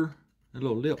here, the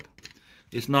little lip?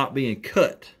 It's not being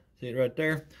cut. See it right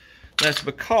there? That's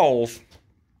because,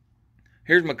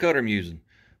 here's my cutter I'm using.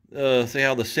 See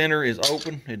how the center is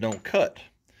open? It don't cut.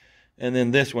 And then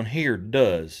this one here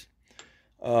does.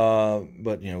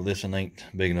 But, you know, this one ain't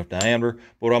big enough diameter.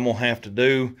 What I'm going to have to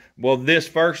do, well, this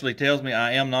firstly tells me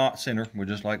I am not center. We're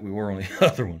just like we were on the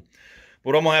other one.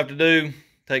 What I'm going to have to do,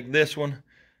 take this one,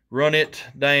 run it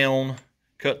down,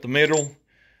 cut the middle,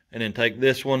 and then take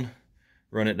this one,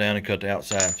 run it down and cut the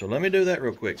outside. So let me do that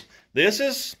real quick.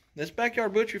 This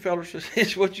backyard butchery, fellas,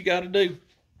 is what you got to do.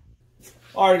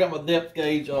 All right, I got my depth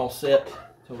gauge all set.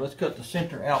 So let's cut the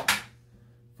center out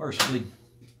firstly.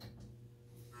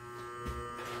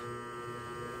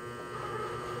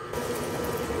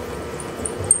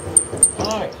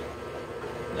 All right,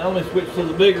 now let me switch to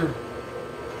the bigger,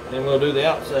 and we'll do the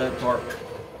outside part.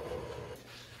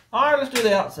 All right, let's do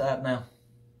the outside now.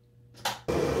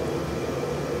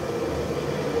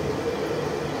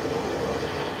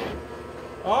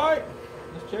 All right,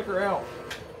 let's check her out.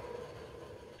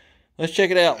 Let's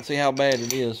check it out and see how bad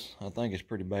it is. I think it's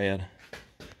pretty bad.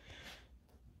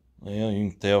 Well, you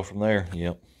can tell from there.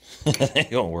 Yep, that ain't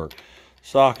gonna work.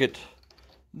 Socket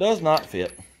does not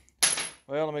fit.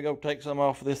 Well, let me go take some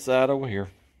off of this side over here.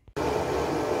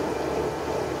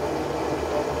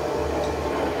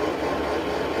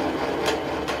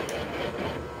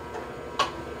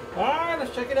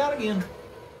 check it out again.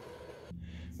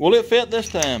 Will it fit this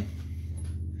time?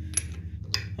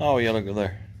 Oh yeah, look at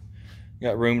there.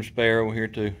 Got room spare over here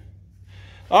too.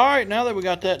 All right, now that we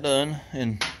got that done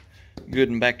and good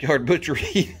in backyard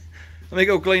butchery, let me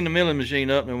go clean the milling machine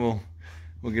up and we'll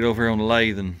get over here on the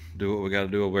lathe and do what we got to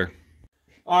do over there.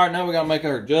 All right, now we got to make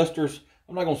our adjusters.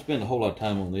 I'm not going to spend a whole lot of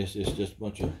time on this. It's just a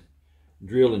bunch of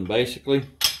drilling basically.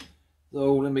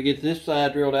 So let me get this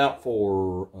side drilled out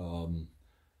for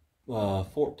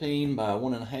 14 by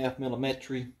 1.5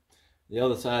 millimetry. The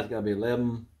other side's got to be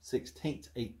 11/16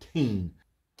 18.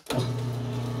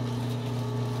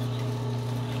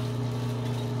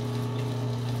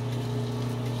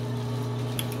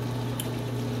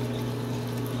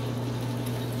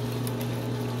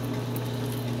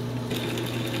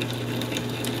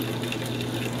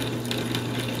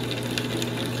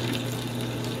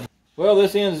 Well,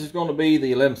 this end is going to be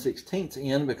the 11/16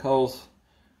 end because,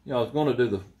 you know, I was going to do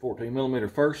the 14 millimeter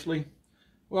firstly.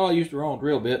 Well, I used the wrong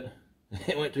drill bit.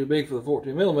 It went too big for the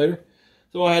 14 millimeter,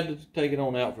 so I had to take it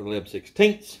on out for the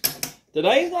 11/16.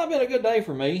 Today's not been a good day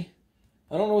for me.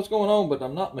 I don't know what's going on, but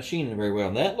I'm not machining very well.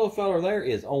 And that little fella there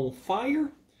is on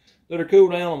fire. Let her cool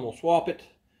down and we'll swap it.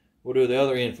 We'll do the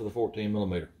other end for the 14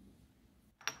 millimeter.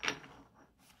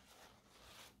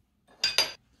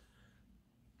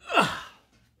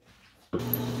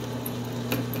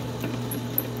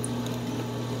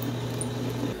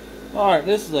 All right,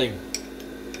 this is a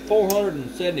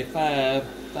 475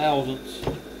 thousandths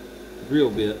drill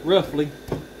bit, roughly.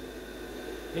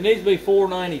 It needs to be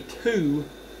 492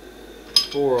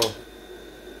 for a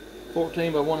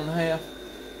 14 by 1.5.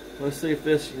 Let's see if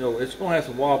this, you know, it's going to have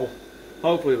some wobble.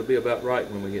 Hopefully it'll be about right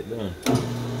when we get done.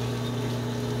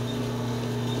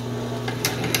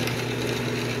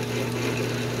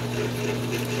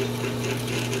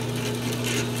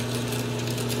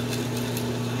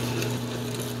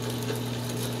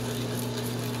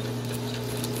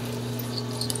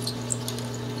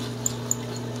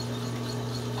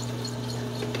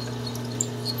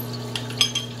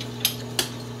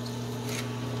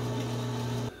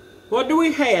 What do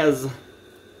we has?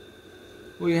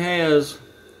 We has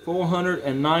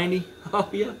 490. Oh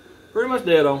yeah, pretty much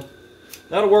dead on.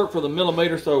 That'll work for the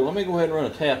millimeter, so let me go ahead and run a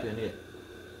tap in it.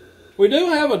 We do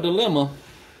have a dilemma.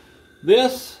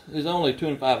 This is only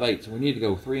 2 5/8, so we need to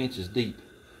go 3 inches deep.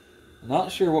 I'm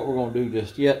not sure what we're going to do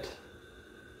just yet.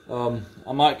 I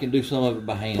might can do some of it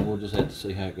by hand. We'll just have to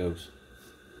see how it goes.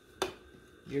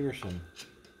 Give her some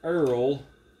Earl.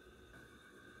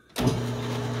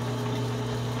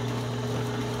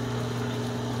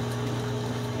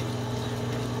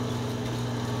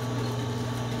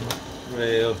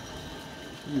 Well,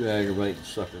 you aggravating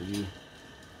sucker, you.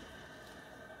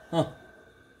 Huh.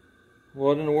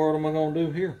 What in the world am I going to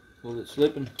do here? Well, it's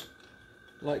slipping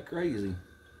like crazy.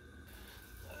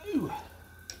 Ooh.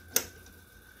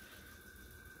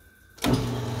 I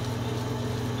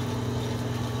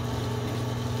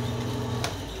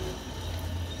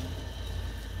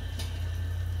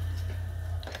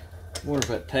wonder if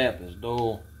that tap is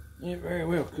dull. It very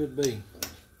well could be.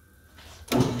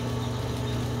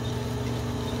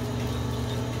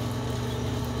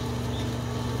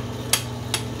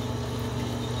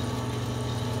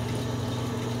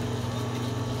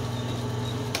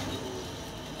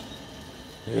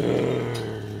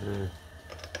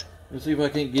 Let's see if I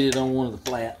can't get it on one of the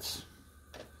flats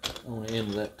on the end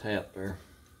of that tap there.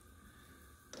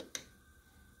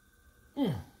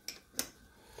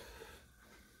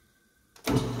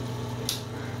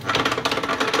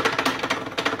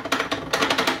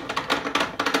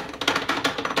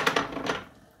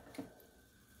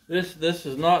 This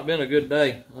has not been a good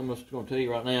day. I'm just going to tell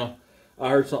you right now. I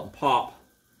heard something pop.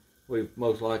 We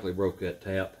most likely broke that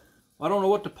tap. I don't know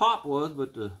what the pop was,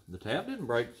 but the tap didn't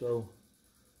break, so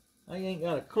I ain't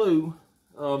got a clue.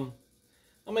 I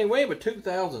mean, we have a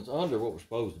 2/1000 under what we're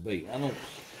supposed to be. I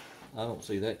don't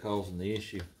see that causing the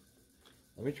issue.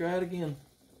 Let me try it again.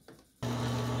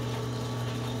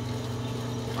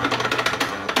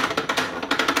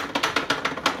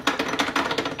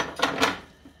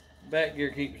 Back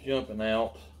gear keeps jumping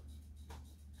out.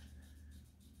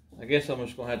 I guess I'm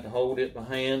just gonna have to hold it by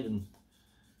hand and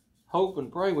hope and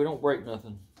pray we don't break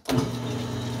nothing.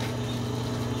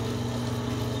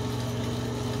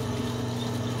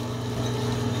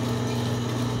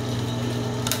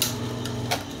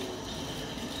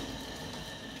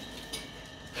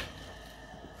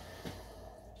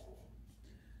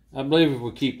 I believe if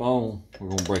we keep on, we're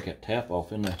gonna break that tap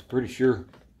off in there. Pretty sure.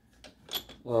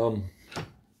 Well,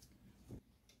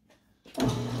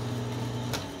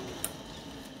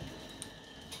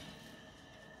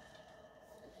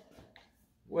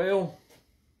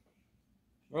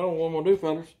 I don't know what I'm gonna do,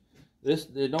 fellas.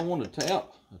 They don't want to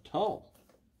tap at all.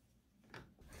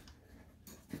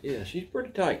 Yeah, she's pretty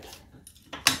tight.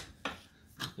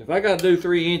 If I gotta do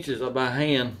 3 inches by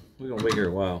hand, we're gonna be here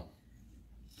a while.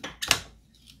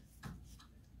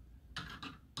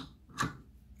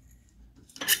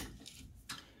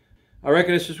 I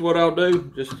reckon this is what I'll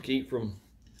do, just to keep from,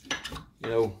 you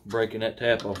know, breaking that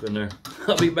tap off in there.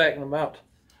 I'll be back in about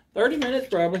 30 minutes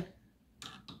probably.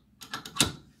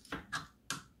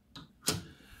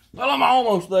 Well, I'm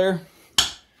almost there.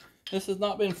 This has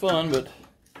not been fun, but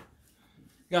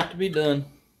got to be done.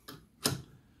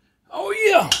 Oh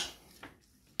yeah!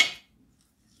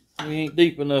 We ain't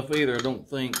deep enough either, I don't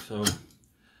think, so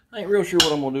I ain't real sure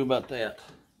what I'm gonna do about that.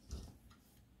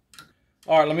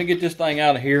 Alright, let me get this thing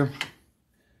out of here.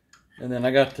 And then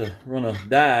I got to run a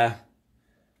die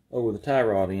over the tie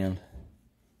rod end.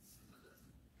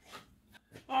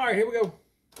 Alright, here we go.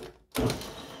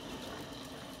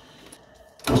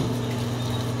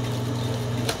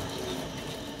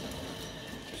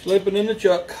 Slipping in the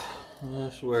chuck.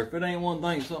 I swear, if it ain't one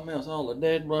thing, something else all the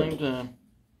dead blame time.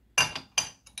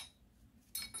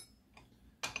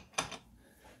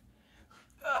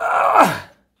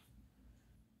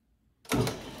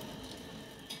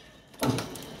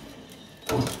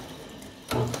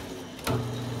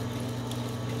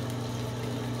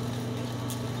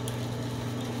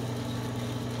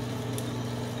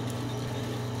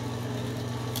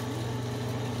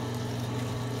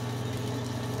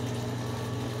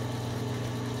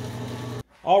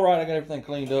 All right, I got everything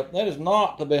cleaned up. That is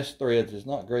not the best threads. It's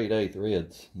not grade A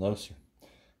threads. No, sir.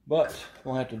 But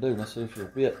we'll have to do. Let's see if she'll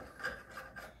fit.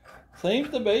 Seems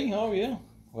to be. Oh, yeah.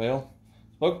 Well,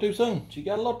 spoke too soon. She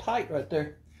got a little tight right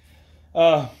there.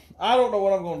 I don't know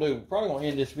what I'm going to do. Probably going to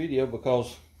end this video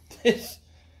because this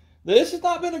has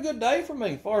not been a good day for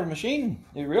me as far as machining.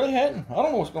 It really hadn't. I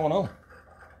don't know what's going on.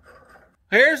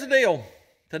 Here's the deal.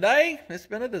 Today, it's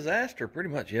been a disaster pretty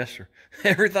much. Yes, sir.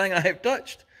 Everything I have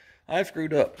touched, I've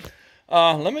screwed up.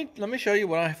 Let me show you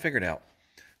what I figured out.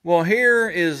 Well, here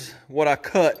is what I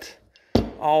cut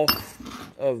off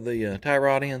of the tie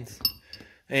rod ends.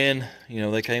 And, you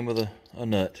know, they came with a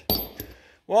nut.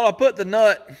 Well, I put the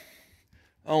nut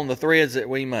on the threads that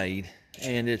we made,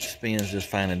 and it spins just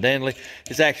fine and dandy.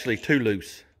 It's actually too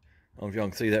loose. I don't know if y'all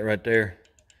can see that right there.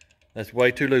 That's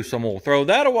way too loose, so I'm going to throw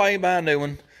that away, buy a new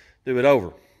one, do it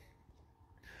over.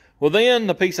 Well, then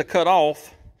the piece I cut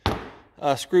off,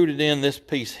 I screwed it in this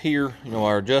piece here, you know,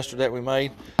 our adjuster that we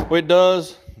made. Well, it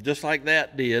does, just like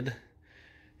that did.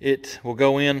 It will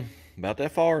go in about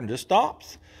that far and just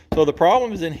stops. So the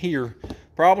problem is in here.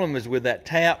 Problem is with that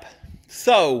tap.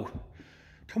 So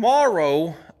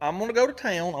tomorrow, I'm going to go to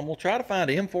town. I'm going to try to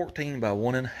find an M14 by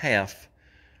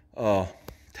 1.5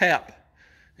 tap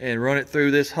and run it through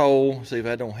this hole, see if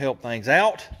that don't help things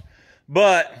out.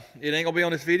 But it ain't going to be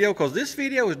on this video because this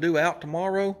video is due out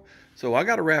tomorrow. So I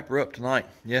got to wrap her up tonight.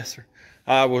 Yes, sir.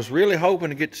 I was really hoping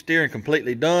to get the steering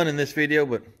completely done in this video,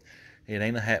 but it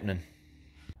ain't happening.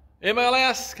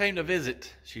 MLS came to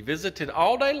visit. She visited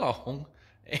all day long,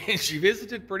 and she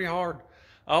visited pretty hard.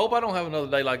 I hope I don't have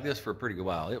another day like this for a pretty good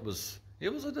while. It was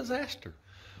a disaster.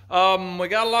 We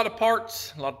got a lot of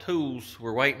parts, a lot of tools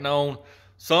we're waiting on.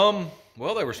 Some,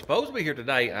 well, they were supposed to be here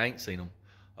today. I ain't seen them.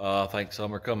 I think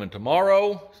some are coming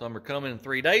tomorrow. Some are coming in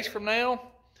 3 days from now.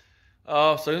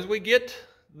 As soon as we get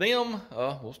them,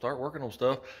 we'll start working on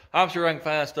stuff. I'm sure I can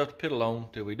find stuff to piddle on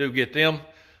till we do get them.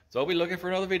 So I'll be looking for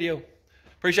another video.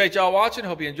 Appreciate y'all watching.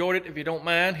 Hope you enjoyed it. If you don't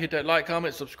mind, hit that like,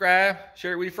 comment, subscribe,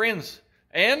 share it with your friends.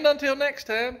 And until next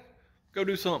time, go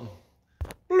do something.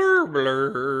 Blur,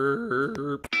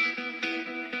 blur.